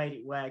you have made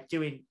it work,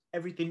 doing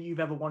everything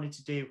you've ever wanted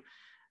to do.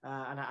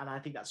 And I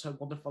think that's a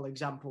wonderful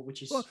example,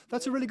 which is... Well,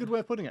 that's a really good way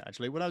of putting it,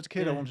 actually. When I was a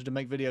kid, I wanted to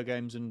make video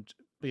games and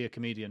be a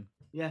comedian.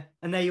 Yeah,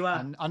 and there you are.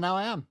 And now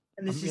I am.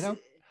 And this is,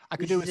 I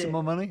could do with some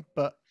more money,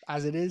 but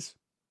as it is,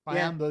 I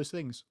am those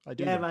things. I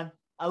do. Yeah, man.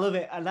 I love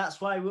it, and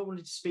that's why we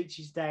wanted to speak to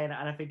you today. And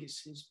I think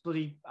it's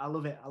bloody. I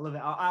love it.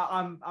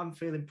 I'm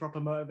feeling proper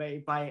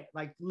motivated by it.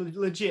 Like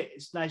legit,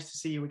 it's nice to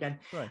see you again.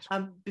 Right.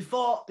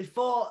 Before.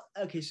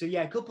 Okay, so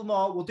yeah, a couple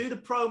more. We'll do the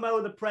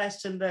promo, the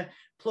press, and the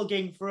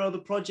plugging for other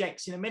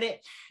projects in a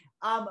minute.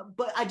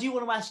 But I do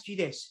want to ask you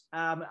this.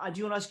 I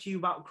do want to ask you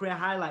about career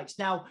highlights.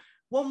 Now,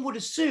 one would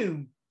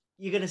assume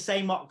you're going to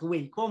say Mock the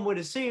Week. One would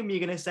assume you're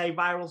going to say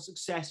viral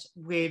success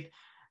with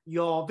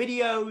your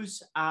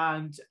videos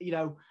and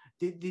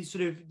the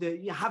sort of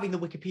having the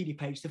Wikipedia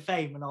page, the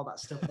fame and all that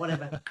stuff,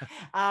 whatever.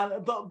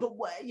 but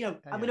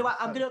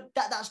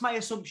that's my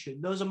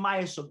assumption. Those are my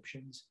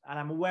assumptions, and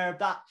I'm aware of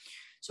that.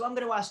 So I'm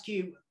going to ask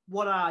you,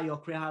 what are your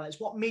career highlights?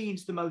 What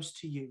means the most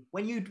to you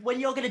when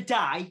you're going to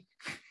die,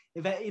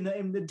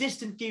 in the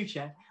distant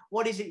future?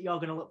 What is it you're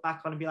going to look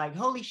back on and be like,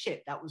 holy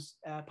shit, that was,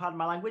 pardon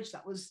my language,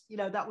 that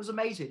was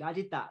amazing. I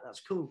did that.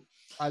 That's cool.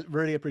 I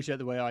really appreciate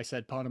the way I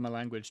said pardon my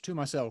language to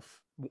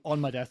myself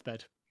on my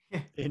deathbed.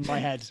 In my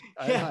head.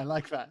 I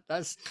like that.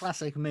 That's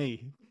classic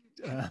me.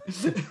 To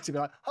be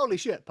like, holy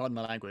shit, pardon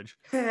my language.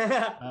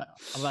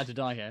 I'm about to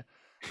die here.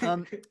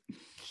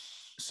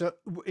 So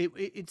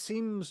it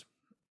seems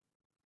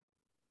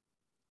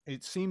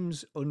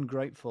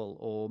ungrateful,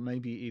 or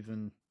maybe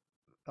even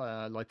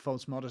like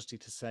false modesty,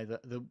 to say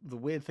that the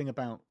weird thing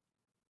about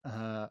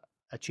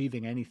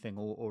achieving anything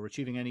or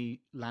achieving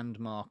any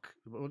landmark,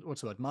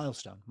 what's the word,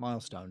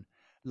 milestone,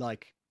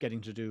 like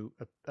getting to do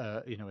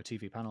a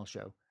TV panel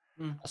show.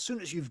 As soon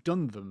as you've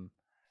done them,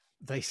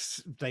 they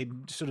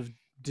sort of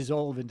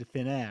dissolve into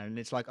thin air, and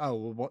it's like, oh,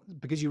 well,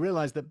 what? Because you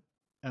realize that,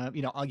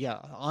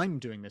 I'm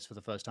doing this for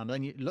the first time. But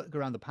then you look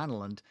around the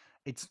panel, and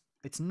it's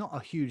not a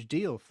huge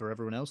deal for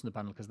everyone else in the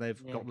panel, because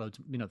they've got loads.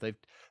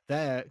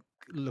 They're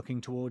looking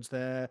towards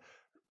their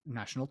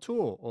national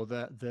tour, or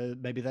the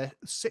maybe their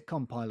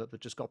sitcom pilot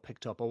that just got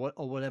picked up, or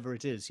whatever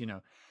it is,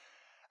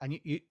 and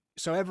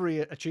so every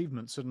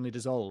achievement suddenly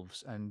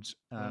dissolves and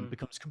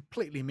becomes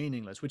completely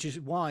meaningless, which is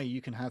why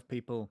you can have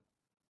people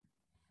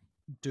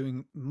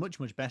doing much,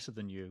 much better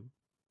than you,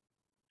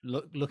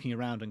 looking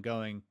around and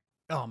going,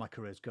 oh, my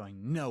career's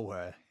going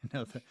nowhere.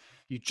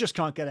 You just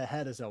can't get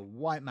ahead as a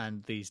white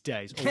man these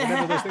days, or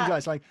whatever those things are.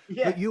 It's like,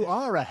 but you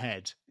are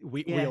ahead.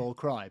 We all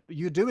cry, but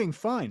you're doing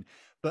fine.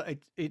 But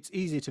it's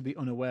easy to be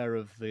unaware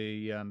of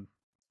the,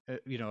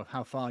 of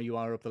how far you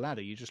are up the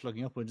ladder. You're just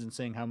looking upwards and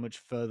seeing how much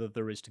further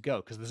there is to go,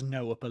 because there's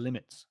no upper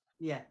limits.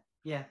 Yeah.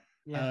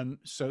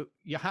 So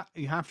you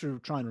have to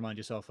try and remind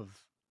yourself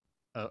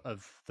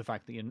of the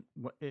fact that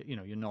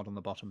you're not on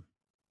the bottom.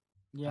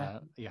 Yeah.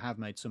 You have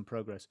made some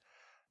progress.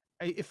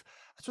 I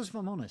suppose if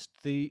I'm honest,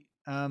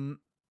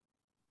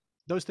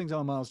 those things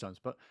are milestones,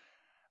 but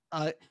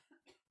I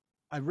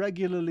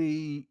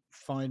regularly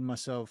find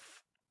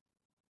myself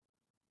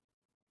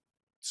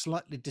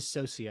slightly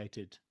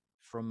dissociated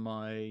from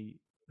my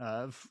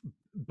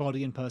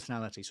body and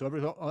personality. So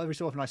every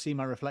so often I see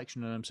my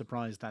reflection and I'm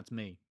surprised that's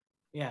me.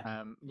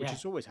 Which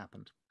has always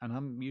happened, and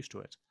I'm used to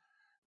it.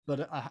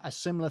 But a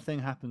similar thing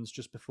happens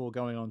just before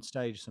going on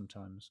stage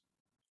sometimes,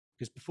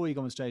 because before you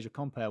go on stage, a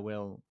compere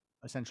will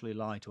essentially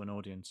lie to an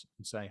audience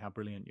and say how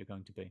brilliant you're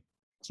going to be.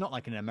 It's not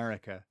like in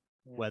America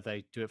where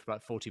they do it for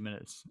about 40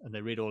 minutes and they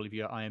read all of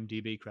your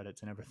IMDb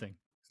credits and everything.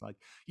 It's like,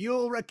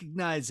 you'll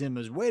recognize him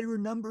as waiter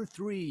number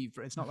 3.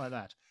 It's not like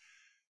that.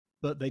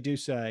 But they do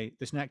say,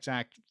 this next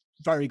act,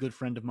 very good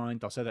friend of mine.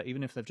 They'll say that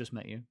even if they've just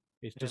met you.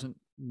 It doesn't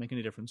make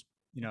any difference.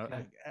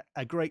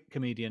 A great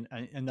comedian,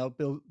 and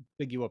they'll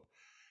big you up.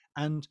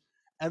 And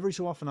every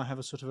so often I have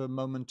a sort of a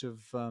moment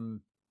of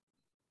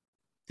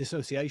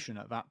dissociation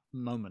at that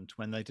moment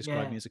when they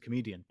describe me as a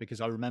comedian, because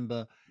I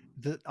remember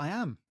that I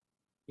am.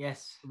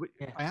 Yes.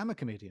 I am a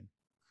comedian.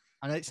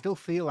 And I still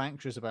feel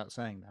anxious about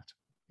saying that.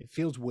 It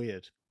feels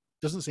weird.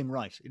 Doesn't seem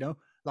right,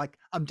 Like,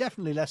 I'm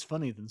definitely less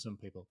funny than some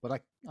people,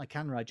 but I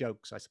can write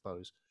jokes, I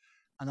suppose.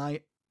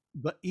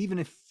 But even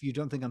if you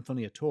don't think I'm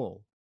funny at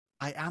all,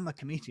 I am a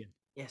comedian.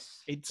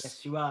 Yes.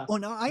 Yes, you are. Oh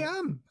no, I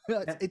am.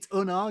 It's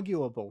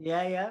unarguable.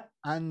 Yeah.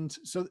 And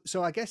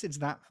so I guess it's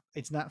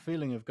that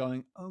feeling of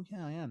going, oh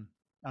yeah, I am.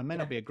 I may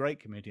not be a great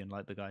comedian,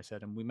 like the guy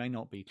said, and we may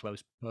not be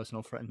close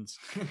personal friends,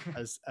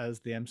 as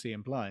the MC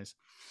implies,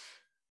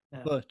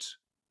 but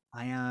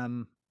I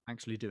am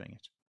actually doing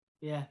it.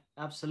 Yeah,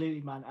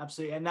 absolutely, man,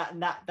 absolutely, and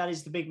that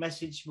is the big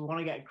message we want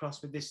to get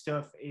across with this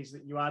stuff, is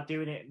that you are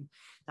doing it, and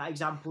that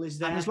example is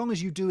there. And as long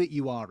as you do it,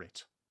 you are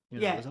it.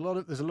 There's a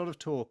lot of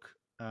talk.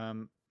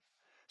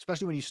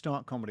 Especially when you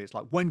start comedy, it's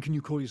like, when can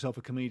you call yourself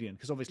a comedian?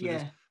 Because obviously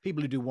there's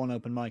people who do one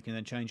open mic and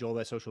then change all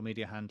their social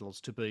media handles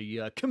to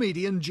be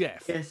Comedian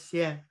Jeff. Yes,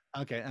 yeah.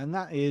 Okay, and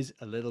that is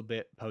a little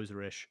bit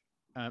poserish.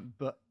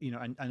 But,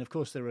 and of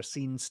course there are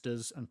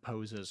scenesters and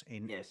posers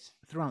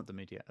throughout the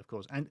media, of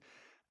course. And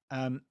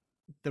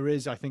there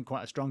is, I think,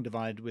 quite a strong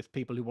divide with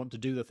people who want to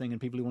do the thing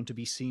and people who want to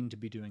be seen to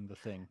be doing the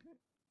thing.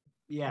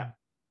 Yeah.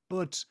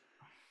 But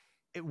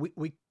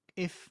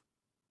if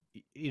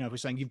we're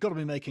saying you've got to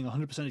be making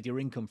 100% of your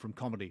income from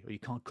comedy, or you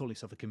can't call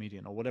yourself a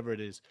comedian, or whatever it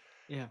is.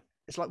 Yeah.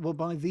 It's like, well,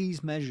 by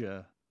these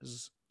measures,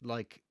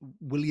 like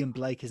William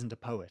Blake isn't a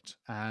poet,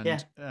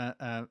 and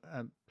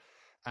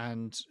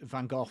and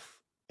Van Gogh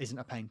isn't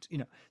a painter.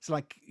 It's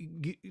like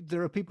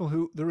there are people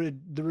who there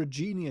are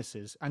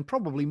geniuses, and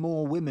probably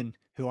more women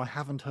who I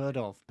haven't heard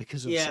of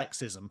because of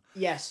sexism.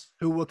 Yes.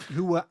 Who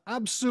were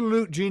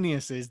absolute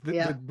geniuses,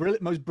 the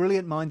most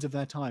brilliant minds of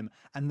their time,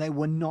 and they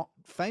were not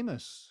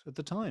famous at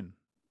the time.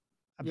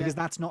 Because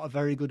that's not a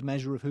very good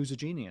measure of who's a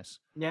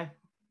genius. Yeah.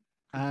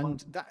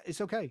 And that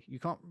it's okay. We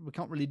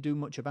can't really do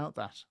much about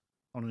that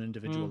on an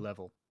individual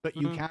level. But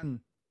you can.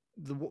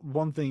 The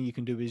one thing you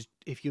can do is,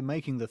 if you're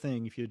making the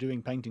thing, if you're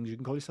doing paintings, you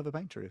can call yourself a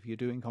painter. If you're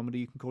doing comedy,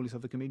 you can call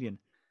yourself a comedian.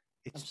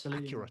 It's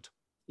accurate.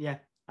 Yeah,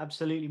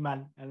 absolutely,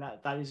 man. And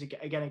that is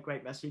again a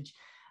great message.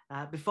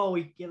 Before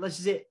we get, this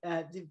is it.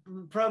 The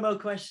promo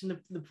question,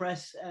 the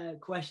press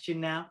question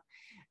now.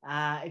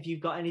 If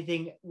you've got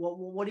anything,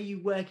 what are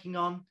you working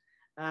on?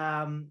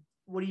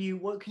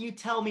 What can you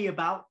tell me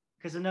about?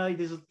 Because I know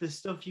there's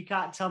stuff you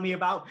can't tell me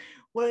about.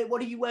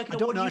 What are you working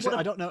on?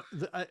 I don't know.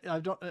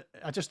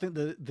 I just think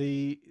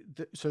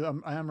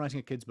so I am writing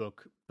a kid's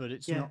book, but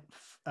it's not.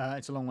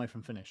 It's a long way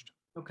from finished.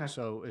 Okay.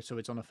 So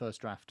it's on a first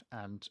draft,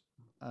 and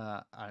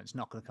it's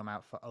not going to come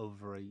out for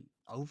over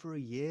a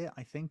year,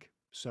 I think.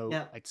 So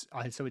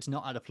it's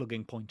not at a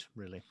plugging point,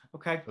 really.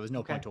 Okay. So there's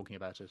no point talking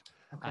about it.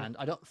 Okay. And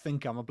I don't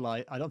think I'm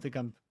obliged. I don't think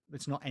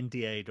it's not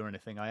NDA'd or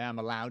anything. I am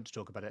allowed to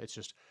talk about it.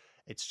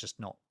 It's just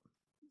not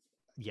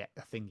yet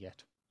a thing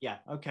yet. Yeah.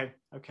 Okay.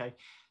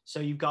 So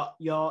you've got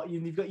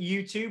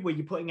YouTube, where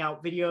you're putting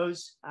out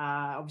videos.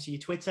 Obviously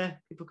your Twitter,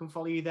 people can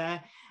follow you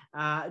there.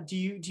 Do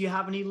you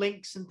have any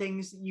links and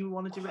things that you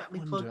want to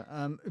directly plug?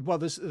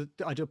 Well,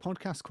 I do a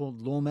podcast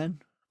called Lawmen.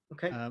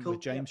 Okay, cool.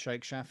 With James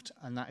Shakeshaft,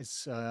 and that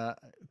is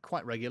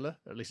quite regular.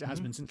 At least it has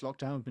been since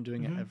lockdown. I've been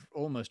doing it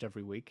almost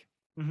every week.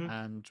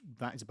 and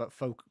that is about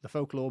the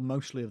folklore,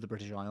 mostly of the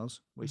British Isles.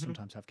 We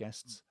sometimes have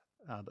guests,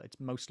 but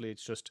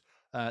it's just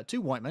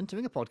two white men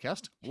doing a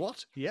podcast.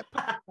 What? Yep.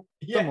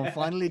 Someone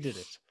finally did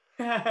it.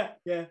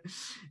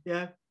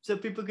 Yeah. So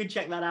people can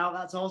check that out.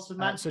 That's awesome,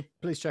 man. So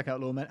please check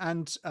out Lawmen,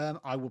 and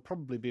I will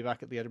probably be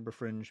back at the Edinburgh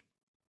Fringe.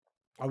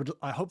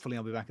 Hopefully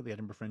I'll be back at the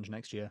Edinburgh Fringe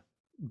next year,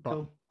 but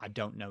cool. I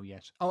don't know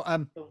yet. Cool.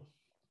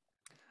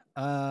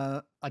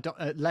 I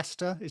don't.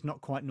 Leicester is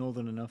not quite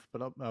northern enough,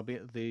 but I'll be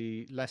at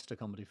the Leicester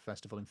Comedy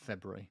Festival in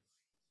February.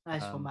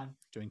 Nice one, man.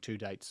 Doing 2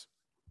 dates.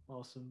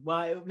 Awesome.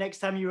 Well, next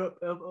time you're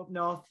up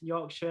north,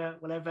 Yorkshire,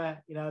 whatever,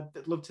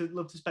 I'd love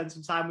to spend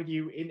some time with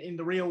you in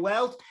the real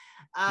world.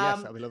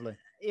 Yes, that'd be lovely.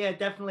 Yeah,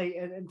 definitely.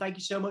 And thank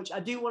you so much. I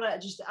do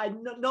want to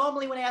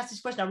normally when I ask this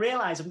question, I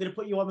realize I'm going to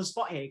put you on the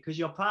spot here because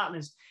your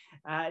partner's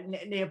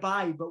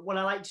nearby. But what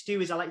I like to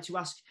do is I like to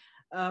ask,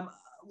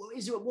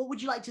 what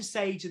would you like to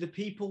say to the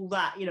people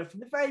that, from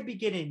the very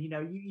beginning,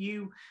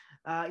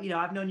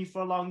 I've known you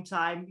for a long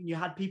time. You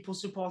had people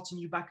supporting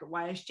you back at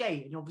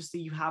YSJ, and obviously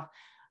you have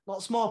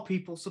lots more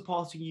people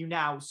supporting you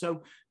now.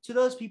 So to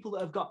those people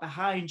that have got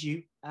behind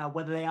you,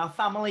 whether they are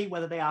family,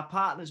 whether they are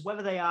partners,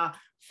 whether they are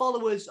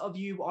followers of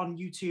you on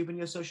YouTube and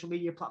your social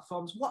media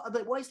platforms,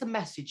 what is the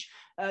message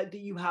that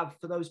you have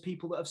for those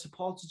people that have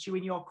supported you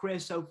in your career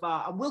so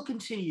far and will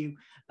continue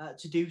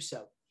to do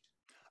so?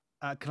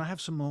 Can I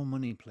have some more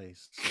money,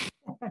 please?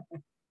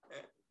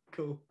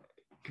 Cool.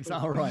 Is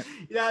that all right?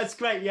 Yeah, it's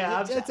great.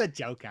 Yeah, it's a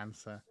joke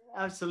answer.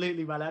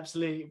 Absolutely, man.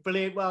 Absolutely.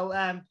 Brilliant. Well,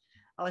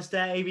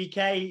 Alasdair,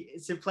 ABK,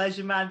 it's a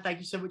pleasure, man. Thank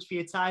you so much for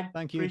your time.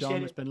 Thank you,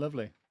 Dom. It's been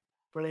lovely.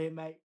 Brilliant,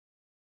 mate.